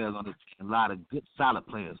 good players on the team, a lot of good, solid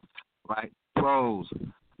players, right? Pros.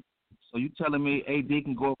 So you telling me AD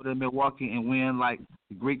can go over to Milwaukee and win like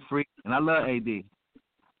the Greek Freak, and I love AD.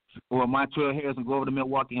 Or Montreal Harris and go over to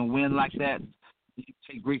Milwaukee and win like that. You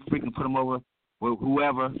take Greek Freak and put him over with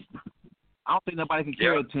whoever. I don't think nobody can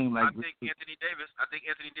carry a team like I think Anthony Davis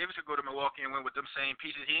could go to Milwaukee and win with them same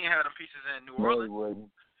pieces. He ain't had them pieces in New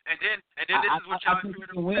Orleans. And then this is what y'all fear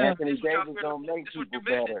to win. Anthony Davis don't make people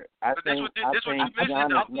better. I think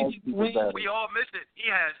Giannis makes people better. We all missed it.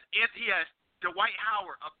 He has Dwight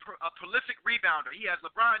Howard, a prolific rebounder. He has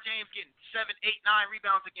LeBron James getting 7, 8, 9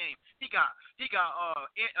 rebounds a game. He got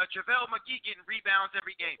JaVale McGee getting rebounds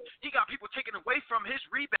every game. He got people taking away from his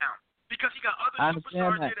rebound because he got other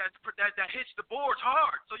superstars there that hits the boards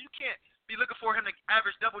hard. So you can't be looking for him to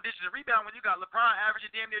average double digits in rebound when you got LeBron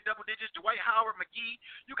averaging damn near double digits, Dwight Howard, McGee.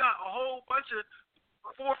 You got a whole bunch of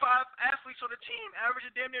 4 or 5 athletes on the team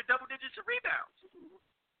averaging damn near double digits in rebounds.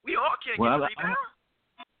 We all can't get a rebound.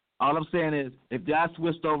 All I'm saying is, if y'all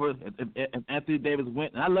switched over, if Anthony Davis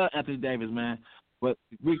went, and I love Anthony Davis, man, but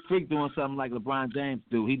Greek Freak doing something like LeBron James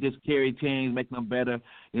do. He just carry teams, making them better.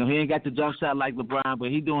 You know, he ain't got the jump shot like LeBron,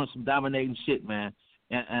 but he doing some dominating shit, man.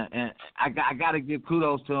 And I got to give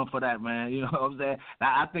kudos to him for that, man. You know what I'm saying?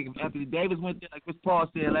 I think if Anthony Davis went there, like Chris Paul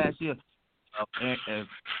said last year, if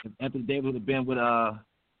Anthony Davis would have been with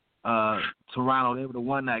Toronto, they would have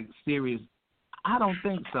won that series. I don't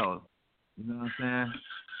think so. You know what I'm saying?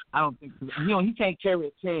 I don't think so. You know, he can't carry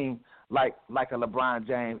a team like a LeBron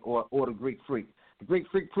James or the Greek Freak. The Greek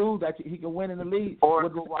Freak proved that he can win in the league. Or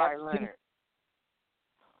Kawhi Leonard.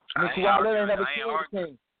 Kawhi Leonard never carried a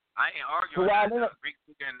team. I ain't arguing that Greek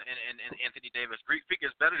Freak and Anthony Davis. Greek Freak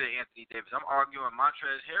is better than Anthony Davis. I'm arguing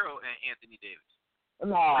Montrezl Harrell and Anthony Davis.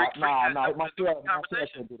 No, Montreal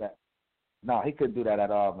couldn't do that. No, he couldn't do that at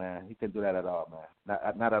all, man. He couldn't do that at all, man.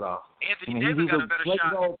 Not at all. Anthony Davis got a better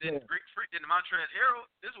shot than Greek Freak than Montrezl Harrell.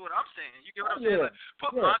 This is what I'm saying. You get what I'm saying?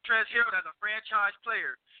 Put Montrezl Harrell as a franchise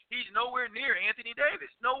player. He's nowhere near Anthony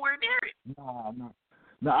Davis. Nowhere near it.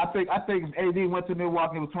 No, I think if AD went to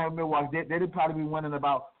Milwaukee and was playing Milwaukee, they'd probably be winning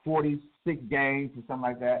about 46 games or something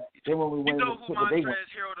like that. They won't be winning. You know who Montrezl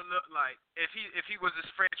Harrell would look like if he was this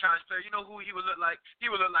franchise player? You know who he would look like? He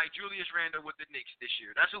would look like Julius Randle with the Knicks this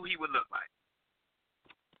year. That's who he would look like.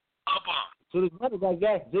 A bum. Julius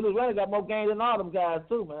Randle got more games than all them guys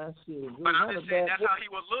too, man. But I'm just saying that's how he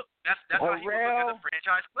would look. That's how he would look as a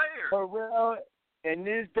franchise player. For real, in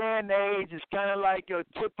this day and age, it's kind of like your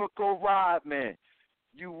typical Rodman.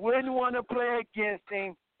 You wouldn't want to play against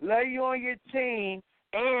him, lay you on your team,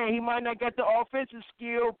 and he might not get the offensive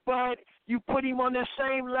skill, but you put him on the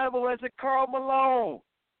same level as a Karl Malone.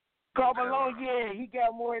 Karl Malone, yeah, he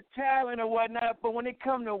got more talent or whatnot, but when it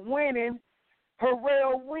comes to winning,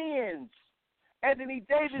 Harrell wins. Anthony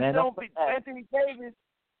Davis is an accident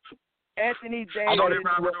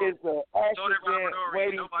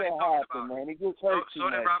waiting to happen, man. He gets hurt too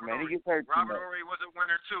much, man. He gets hurt too much. Robert Horry was a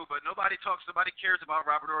winner too, but nobody cares about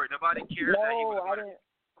Robert Horry. Nobody cares that he was a winner.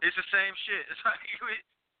 It's the same shit. It's like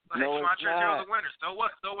Montrezl Harrell's a winner. So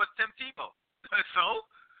what? So was Tim Tebow.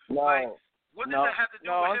 What does that have to do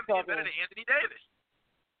with him being better than Anthony Davis?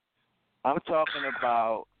 I'm talking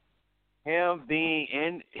about him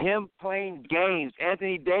playing games.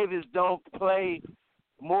 Anthony Davis don't play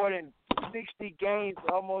more than 60 games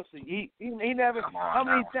almost. He never. How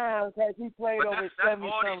many times has he played over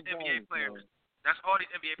 70-some games? That's all these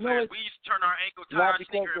NBA players. We used to turn our ankle, tie our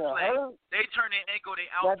sneaker, and play. They turn their ankle, they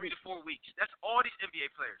out 3 to 4 weeks. That's all these NBA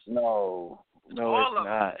players. No, all it's of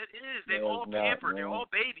not. them. It is. They all pampered. They're all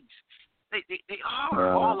babies. They are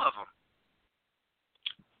all of them.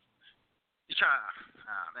 You try,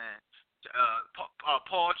 man.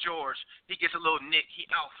 Paul George, he gets a little nick. He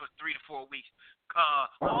out for 3 to 4 weeks.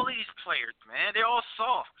 All of these players, man, they're all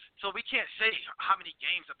soft. So we can't say how many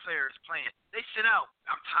games a player is playing. They sit out.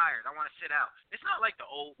 I'm tired. I want to sit out. It's not like the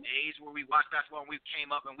old days where we watched basketball and we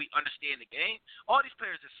came up and we understand the game. All these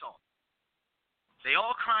players are soft. They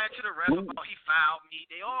all crying to the ref about he fouled me.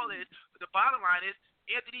 They all is. But the bottom line is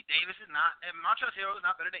Anthony Davis is not, and Montrezl Harrell is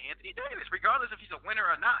not better than Anthony Davis. Regardless if he's a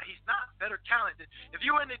winner or not, he's not better talented. If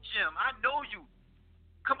you're in the gym, I know you.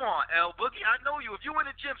 Come on, El-Boogie, I know you. If you in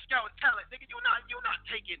the gym scouting talent, nigga, you're not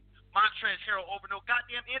taking Montrezl Harrell over no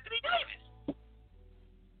goddamn Anthony Davis.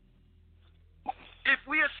 If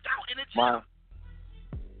we are scouting in the gym.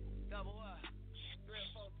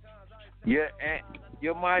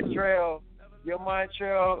 Your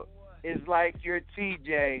Montreal is like your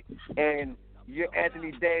TJ, and your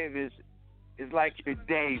Anthony Davis is like your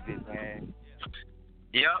David, man.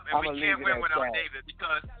 Yep, and we can't win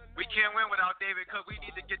without David because we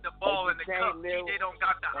need to get the ball in the cup. TJ don't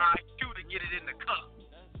got the IQ to get it in the cup.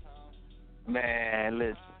 Man,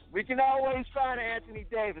 listen. We can always find Anthony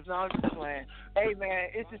Davis. No, I'm just playing. Hey, man,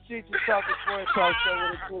 it's the Streets of Talking Sports Talk Show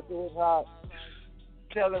with a twist of hip hop.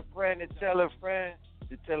 Tell a friend to tell a friend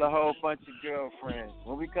to tell a whole bunch of girlfriends.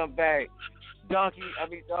 When we come back, oh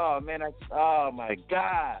my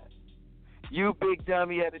God. You big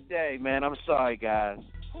dummy of the day, man. I'm sorry, guys.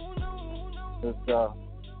 Let's go.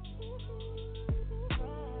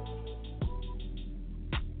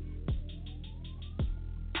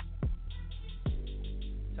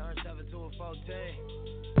 Turn 7 to a 14.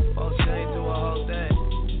 14 to a whole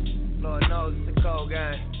thing. Lord knows it's a cold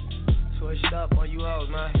game. Switched up on you hoes,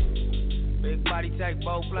 man. Big body take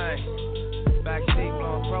both lanes. Backseat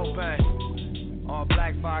blowing propane. All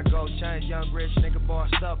black fire gold chains. Young rich nigga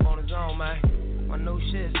bossed up on his own, man. My new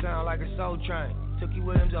shit sound like a soul train. Tookie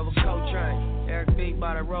Williams over Coltrane. Eric B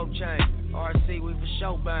by the rope chain. RC we for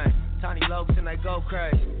show bang. Tiny Lokes and they go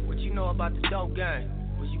crazy. What you know about the dope game?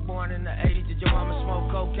 Was you born in the 80s? Did your mama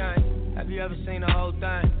smoke cocaine? Have you ever seen the whole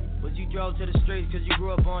thing? Was you drove to the streets cause you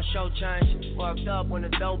grew up on show change? Fucked up when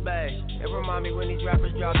the dope beige. It remind me when these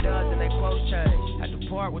rappers drop duds and they quotes change. Had to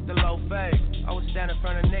part with the low fade. I was standing in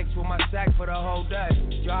front of Knicks with my sack for the whole day.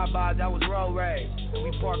 Drive-bys, I was road rage. And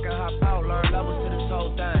we park and hop out, learn levels to this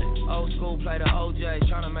whole thing. Old school play the OJ,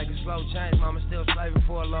 trying to make a slow change. Mama still slaving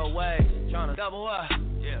for a low wage. Trying to double up,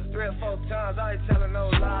 yeah. 3 or 4 times, I ain't telling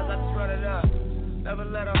no lies, I just run it up. Never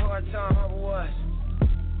let a hard time humble us.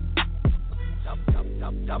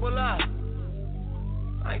 Double up.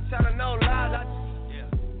 I ain't telling no lies.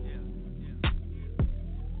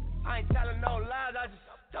 I ain't telling no lies. I just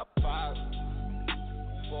 5,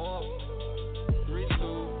 4, 3,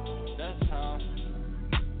 2. That's how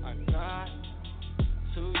I got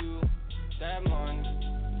to you. That money,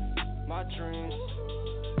 my dreams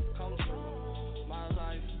come true. My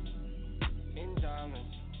life in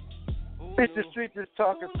diamonds. It's the Streets is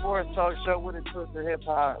Talking Sports Talk Show with a twist of hip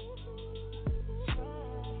hop.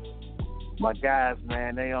 My guys,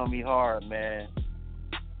 man, they on me hard, man.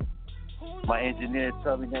 My engineer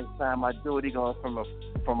told me next time I do it, he gonna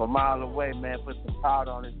from a mile away, man, put some powder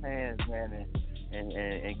on his hands, man,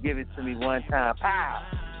 and give it to me one time. Pow!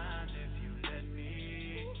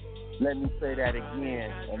 Let me say that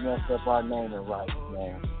again and mess up our naming rights,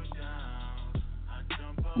 man.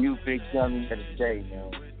 You big dummy of the day,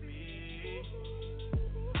 man.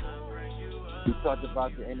 We talked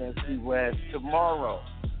about the NFC West tomorrow.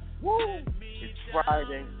 Woo! It's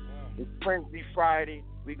Friday. It's Frenzy Friday.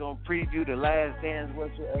 We're going to preview The Last Dance.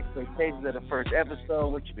 What's your expectations of the first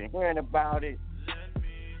episode? What you been hearing about it?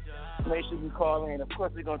 Make sure you call in. Of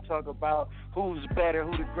course, we're going to talk about who's better,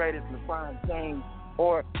 who the greatest, LeBron James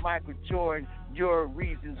or Michael Jordan, your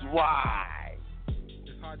reasons why.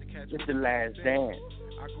 It's The Last Dance.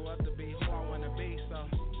 I grew up to be who I want to be, so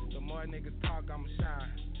the more niggas talk, I'ma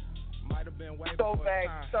shine. Might have been way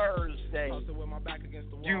Throwback Thursday. With my back against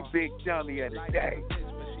the wall. You big dummy of the day. Bitch,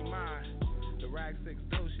 but she mine. The rag 6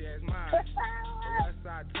 too, yeah, it's mine. The west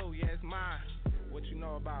side too, yeah, it's mine. What you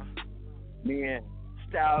know about? Me and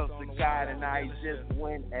Styles the God and I just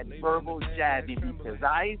went at verbal jabbing because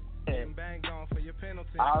I said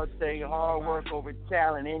I'll take hard work over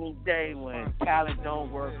talent any day when talent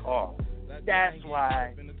don't work hard. That's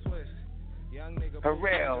why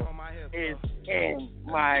Harrell is in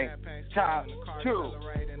my top 2.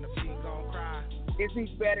 Is he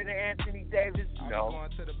better than Anthony Davis? No.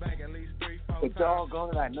 But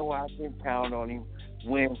doggone it, I know I can count on him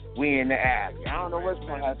when we in the alley. I don't know what's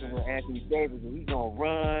going to happen with Anthony Davis. Is he going to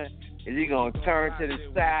run? Is he going to turn to the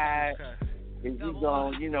side? Is he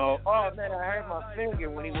going to, oh man, I hurt my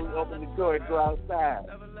finger when he opened the door to go outside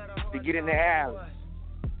to get in the alley.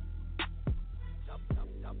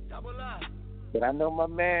 But I know my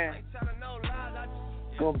man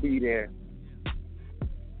gonna be there.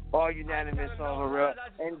 All unanimous on Harrell.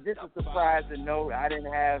 And this is a surprise to note, I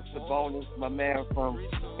didn't have Sabonis, my man from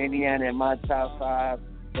Indiana, in my top 5,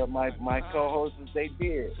 but my co-hosts, they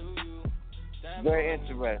did. Very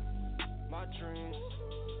interesting.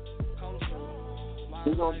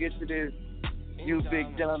 We're gonna get to this, you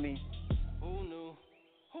big dummy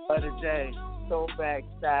of the day, throwback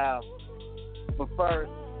style. But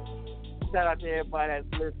first, shout out to everybody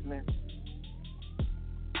that's listening.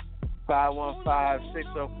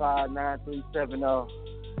 515-605-9370.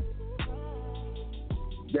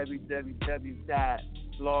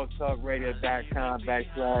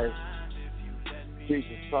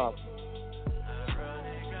 www.blogtalkradio.com/Streets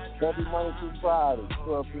Every Monday through Friday,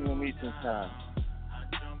 12 p.m. Eastern Time.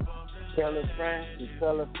 Tell a friend to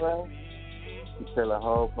tell a friend to tell a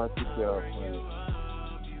whole bunch of girlfriends.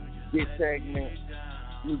 This segment,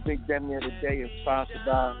 You Big Dummy of the Day, is sponsored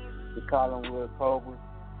by the Collinwood Cobras.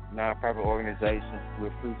 nonprofit organization. We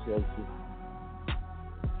appreciate you.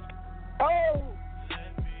 Oh!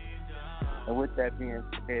 And with that being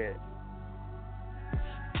said,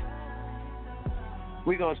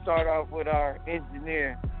 we're going to start off with our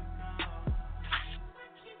engineer,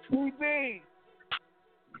 TB.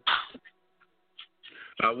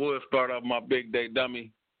 I would start off my big day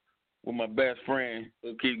dummy with my best friend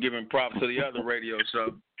who keep giving props to the other radio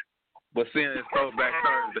show. But seeing it's Throwback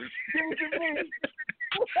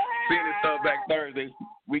Thursday,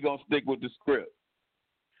 we going to stick with the script.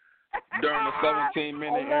 During the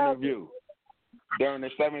 17-minute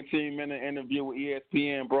interview with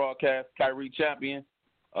ESPN broadcast Kyrie Champion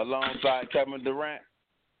alongside Kevin Durant,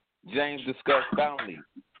 James discussed family,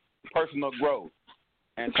 personal growth,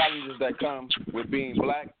 and challenges that come with being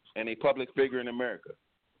black and a public figure in America,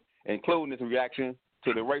 including his reaction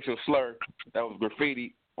to the racial slur that was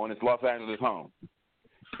graffitied on his Los Angeles home.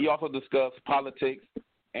 He also discussed politics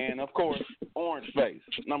and, of course, Orange Face,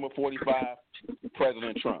 number 45,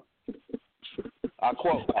 President Trump. I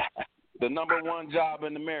quote, "The number one job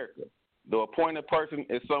in America, the appointed person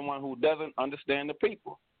is someone who doesn't understand the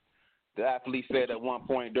people," the athlete said at one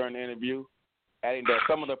point during the interview, adding that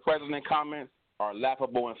some of the president's comments are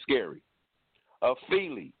laughable and scary. A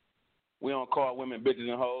feelie. We don't call women bitches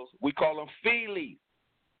and hoes. We call them feelies.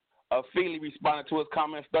 A feelie responded to his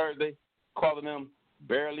comments Thursday, calling them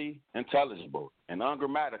barely intelligible and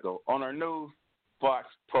ungrammatical on her new Fox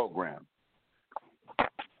program.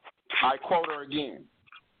 I quote her again.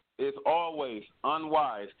 "It's always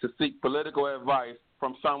unwise to seek political advice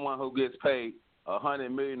from someone who gets paid $100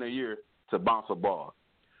 million a year to bounce a ball."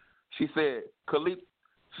 She said,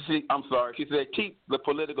 she said, "Keep the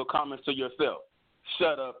political comments to yourself.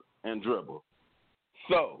 Shut up and dribble."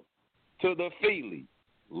 So, to the feelie,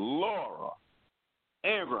 Laura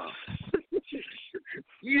Ingram,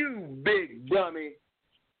 you big dummy.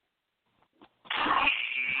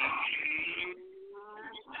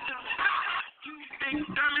 You big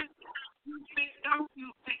dummy. You big dummy. You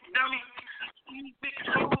big dummy. You big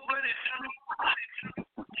cold-blooded dummy.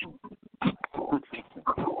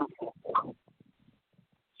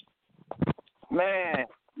 Man,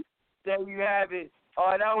 there you have it.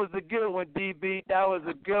 Oh, that was a good one, DB. That was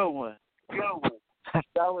a good one.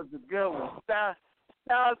 That was a good one. That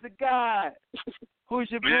was the guy. Who's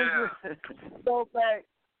your throwback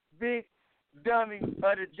big dummy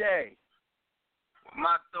of the day?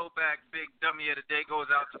 My throwback big dummy of the day goes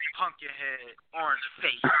out to Pumpkinhead, Orange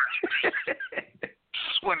Face,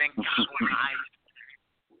 swimming eyes.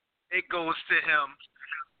 It goes to him.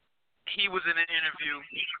 He was in an interview,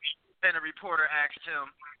 and a reporter asked him,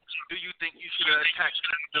 "Do you think you should have attacked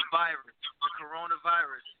the virus, the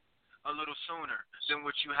coronavirus, a little sooner than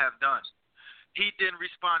what you have done?" He then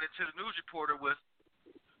responded to the news reporter with,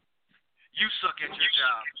 "You suck at your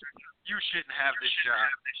job. You shouldn't have this job."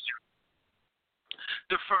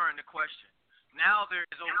 Deferring the question. Now there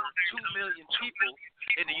is over 2 million people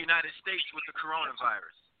in the United States with the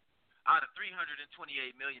coronavirus. Out of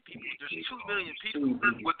 328 million people, there's 2 million people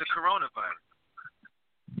with the coronavirus.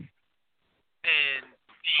 And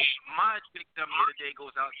my big dummy of the day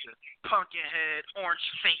goes out to Pumpkinhead,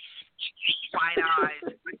 Orange Face, white eyes,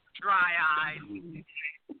 dry eyes,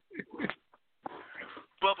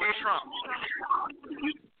 Bubba Trump.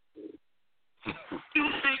 You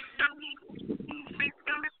big dummy. You big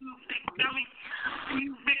dummy. You big dummy.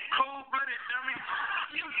 You big cold-blooded dummy.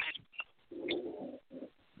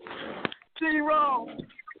 Zero.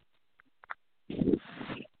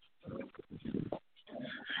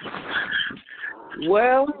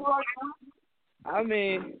 Well, I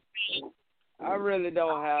mean, I really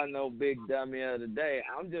don't have no big dummy of the day.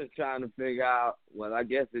 I'm just trying to figure out, well, I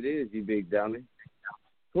guess it is you big dummy.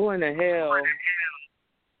 Who in the hell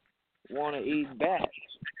want to eat bats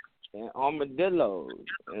and armadillos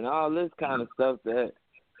and all this kind of stuff that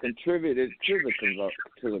contributed to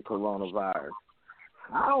the coronavirus?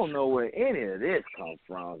 I don't know where any of this comes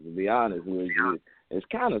from, to be honest with you. It's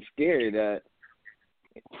kind of scary that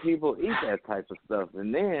people eat that type of stuff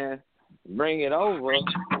and then bring it over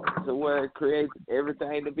to where it creates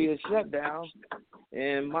everything to be a shutdown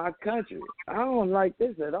in my country. I don't like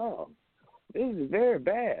this at all. This is very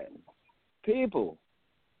bad. People,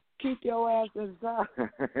 keep your ass inside.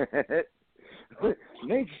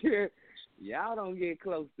 Make sure y'all don't get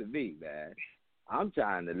close to me, man. I'm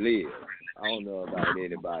trying to live. I don't know about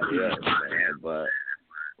anybody else, man, but,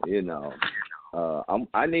 you know,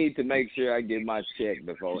 I need to make sure I get my check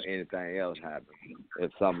before anything else happens,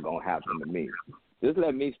 if something going to happen to me. Just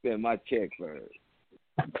let me spend my check first.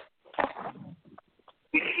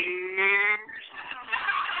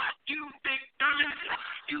 You big dummy.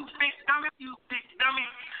 You big dummy, you big dummy.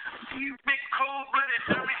 You big cold-blooded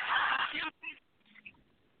dummy.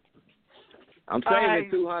 I'm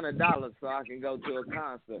saving $200 so I can go to a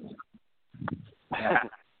concert.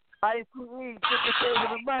 ICE, Secretary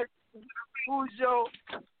of Emergency. Who's your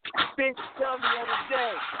big dummy of the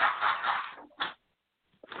day?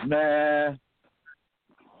 Man,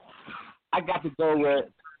 I got to go with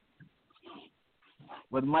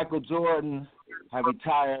when Michael Jordan had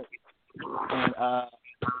retired and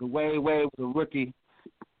the Wade was a rookie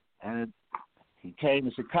and he came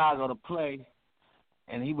to Chicago to play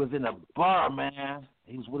and he was in a bar, man.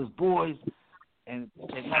 He was with his boys and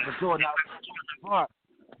Michael Jordan out in the bar.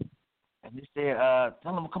 And he said,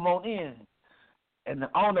 tell him to come on in. And the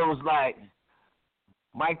owner was like,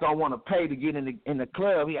 Mike don't want to pay to get in the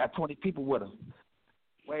club. He had 20 people with him.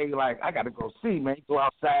 Wade like, I got to go see, man. He go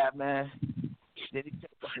outside, man. Then he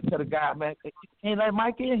tell the guy, man, ain't let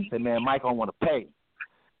Mike in? He said, man, Mike don't want to pay.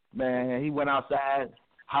 Man, he went outside,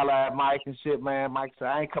 hollered at Mike and shit, man. Mike said,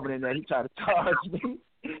 I ain't coming in there. He tried to charge me.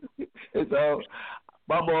 And so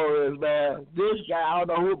my boy is, man, this guy, I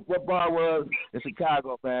don't know what bar was in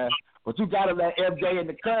Chicago, man, but you got to let MJ in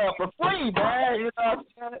the club for free, man. You know what I'm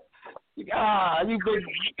saying? You big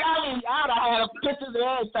dummy. I'd have had pictures and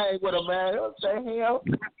everything with him, man. You know what I'm saying? Hell.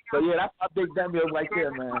 So, yeah, that's my big dummy right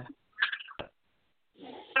there, man.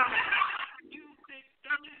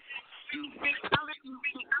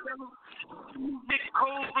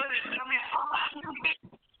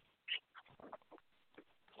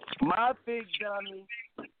 My big dummy,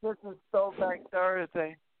 this is Throwback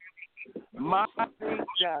Thursday. My big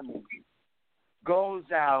dummy goes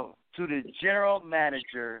out to the general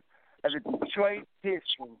manager of the Detroit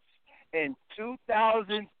Pistons in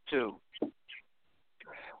 2002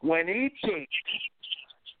 when he picked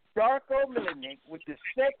Darko Milanic with the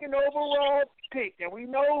second overall pick, and we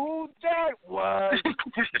know who that was.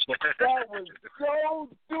 That was Joe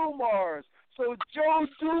Dumars. So Joe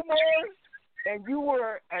Dumars, and you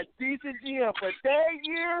were a decent GM, but that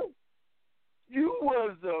year, you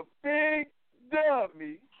was a big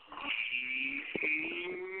dummy.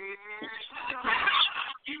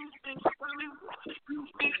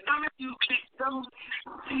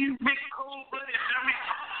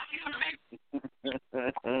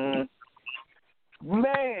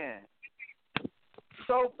 Man,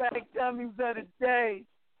 Throwback Dummies of the day,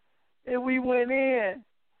 and we went in.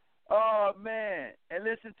 Oh, man, and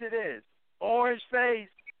listen to this. Orange Face,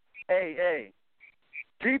 hey,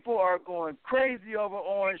 people are going crazy over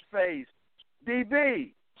Orange Face.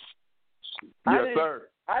 DB. Yes, sir.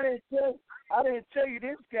 I didn't tell you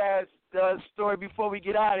this guy's story before we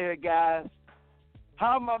get out of here, guys.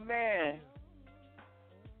 How my man,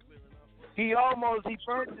 he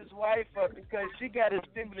burnt his wife up because she got a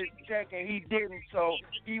stimulus check and he didn't, so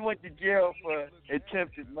he went to jail for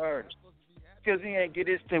attempted murder because he ain't get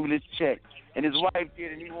his stimulus check, and his wife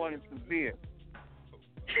did, and he wanted some beer.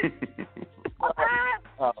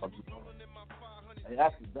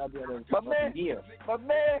 That's the W of the year.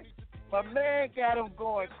 My man got him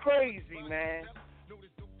going crazy, man.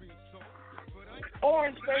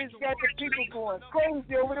 Orange Face got the people going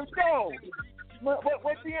crazy over the show. What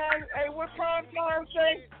Prime Time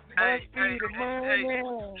say? Hey, y'all,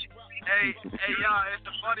 it's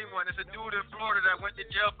a funny one. It's a dude in Florida that went to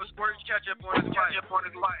jail for squirting ketchup on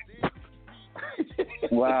his wife.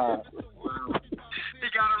 Wow. He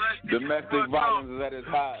got arrested. Domestic violence is at its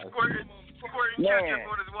highest. Squirting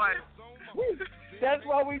ketchup on his wife. That's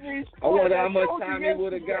why we need I wonder how much time he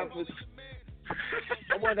would have got for.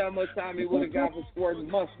 I wonder how much time he would have got for squirting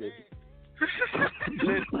mustard.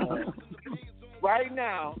 Listen, right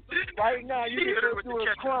now, you can go do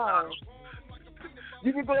a crime.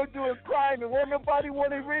 You can go do a crime, and won't nobody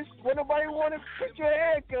want to put your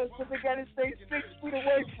haircut because they got to stay 6 feet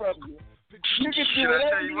away from you. You can do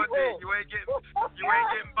whatever you want. You ain't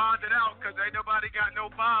getting bonded out because ain't nobody got no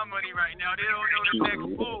bond money right now. They don't know the next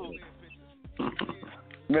move.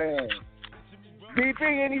 Man. DB,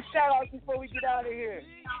 any shout-outs before we get out of here?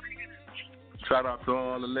 Shout out to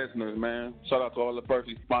all the listeners, man. Shout out to all the first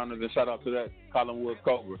responders, and shout out to that Collinwood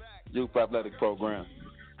Cobra Youth Athletic Program.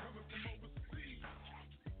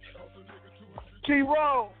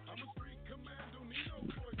 T-Roll.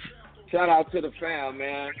 Shout out to the fam,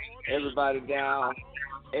 man. Everybody down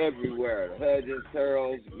everywhere. The Hudgens,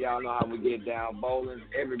 Turtles, y'all know how we get down. Bowling,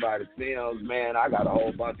 everybody. Films, man. I got a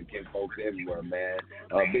whole bunch of kin folks everywhere, man.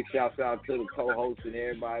 Big shouts out to the co-hosts and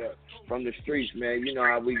everybody from the streets, man. You know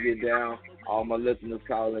how we get down. All my listeners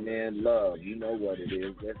calling in. Love. You know what it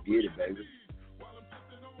is. Let's get it, baby.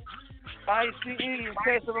 ICE in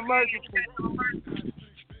case of emergency.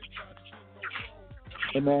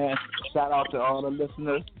 Hey, man, shout out to all the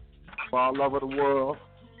listeners from all over the world.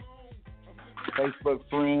 Facebook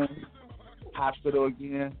friends, hospital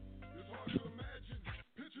again.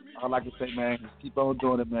 All I can say, man, just keep on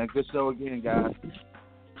doing it, man. Good show again, guys.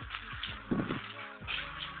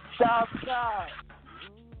 Southside.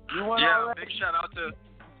 You want big shout out to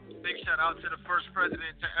the first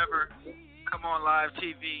president to ever come on live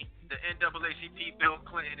TV, the NAACP, Bill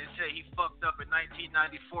Clinton, and say he fucked up in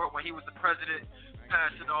 1994 when he was the president,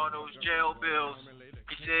 passing all those jail bills.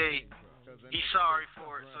 He said he's sorry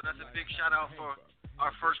for it. So that's a big shout out for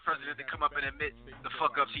our first president to come up and admit the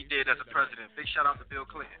fuck ups he did as a president. Big shout out to Bill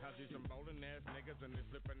Clinton.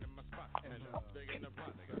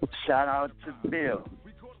 Shout out to Bill.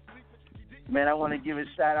 Man, I want to give a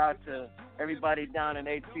shout out to everybody down in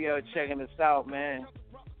ATL checking us out, man.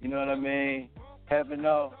 You know what I mean? Heaven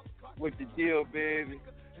knows what the deal, baby.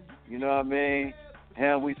 You know what I mean?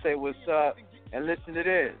 And we say what's up. And listen to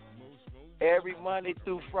this. Every Monday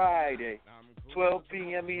through Friday, 12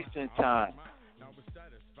 p.m. Eastern Time.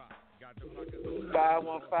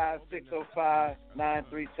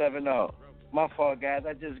 515-605-9370. My fault, guys.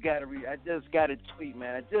 I just got a tweet,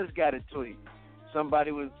 man. I just got a tweet.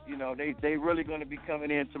 Somebody was, they really going to be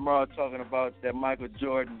coming in tomorrow talking about that Michael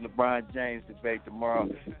Jordan, LeBron James debate tomorrow.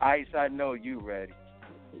 Ice, I know you ready.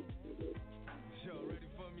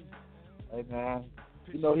 Hey, man.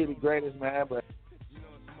 You know he the greatest, man, but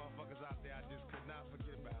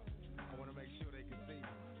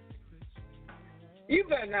you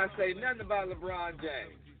better not say nothing about LeBron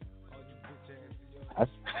James.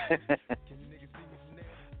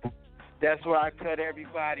 That's where I cut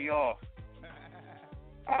everybody off.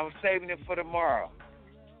 I was saving it for tomorrow.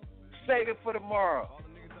 Save it for tomorrow.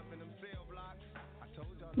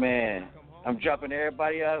 Man, I'm dropping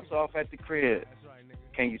everybody else off at the crib.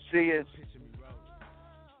 Can you see us?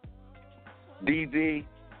 BB,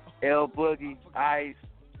 El-Boogie, Ice,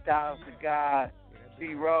 Styles to God,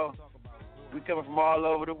 C-Row. We coming from all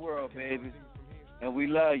over the world, baby. And we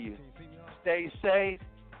love you. Stay safe.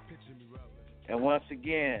 And once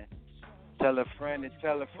again, tell a friend to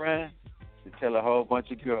tell a friend to tell a whole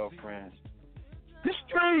bunch of girlfriends. The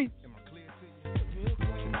street.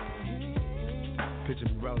 Picture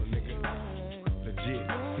me rolling, nigga. Legit.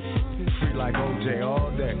 Free like OJ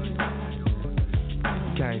all day.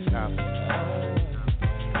 Can't stop it.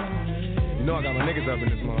 You know I got my niggas up in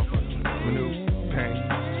this motherfucker. Manu, Pain,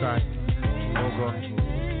 Sight, Mogo,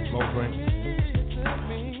 Mobrin.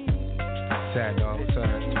 Sad dog,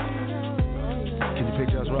 sad. Can you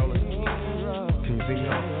picture us rolling? Can you see me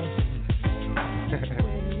on?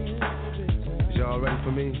 Is y'all ready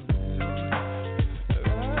for me?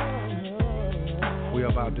 We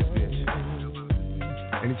about this bitch.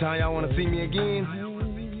 Anytime y'all want to see me again,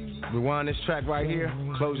 rewind this track right here,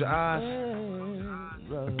 close your eyes,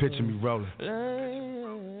 and picture me rolling.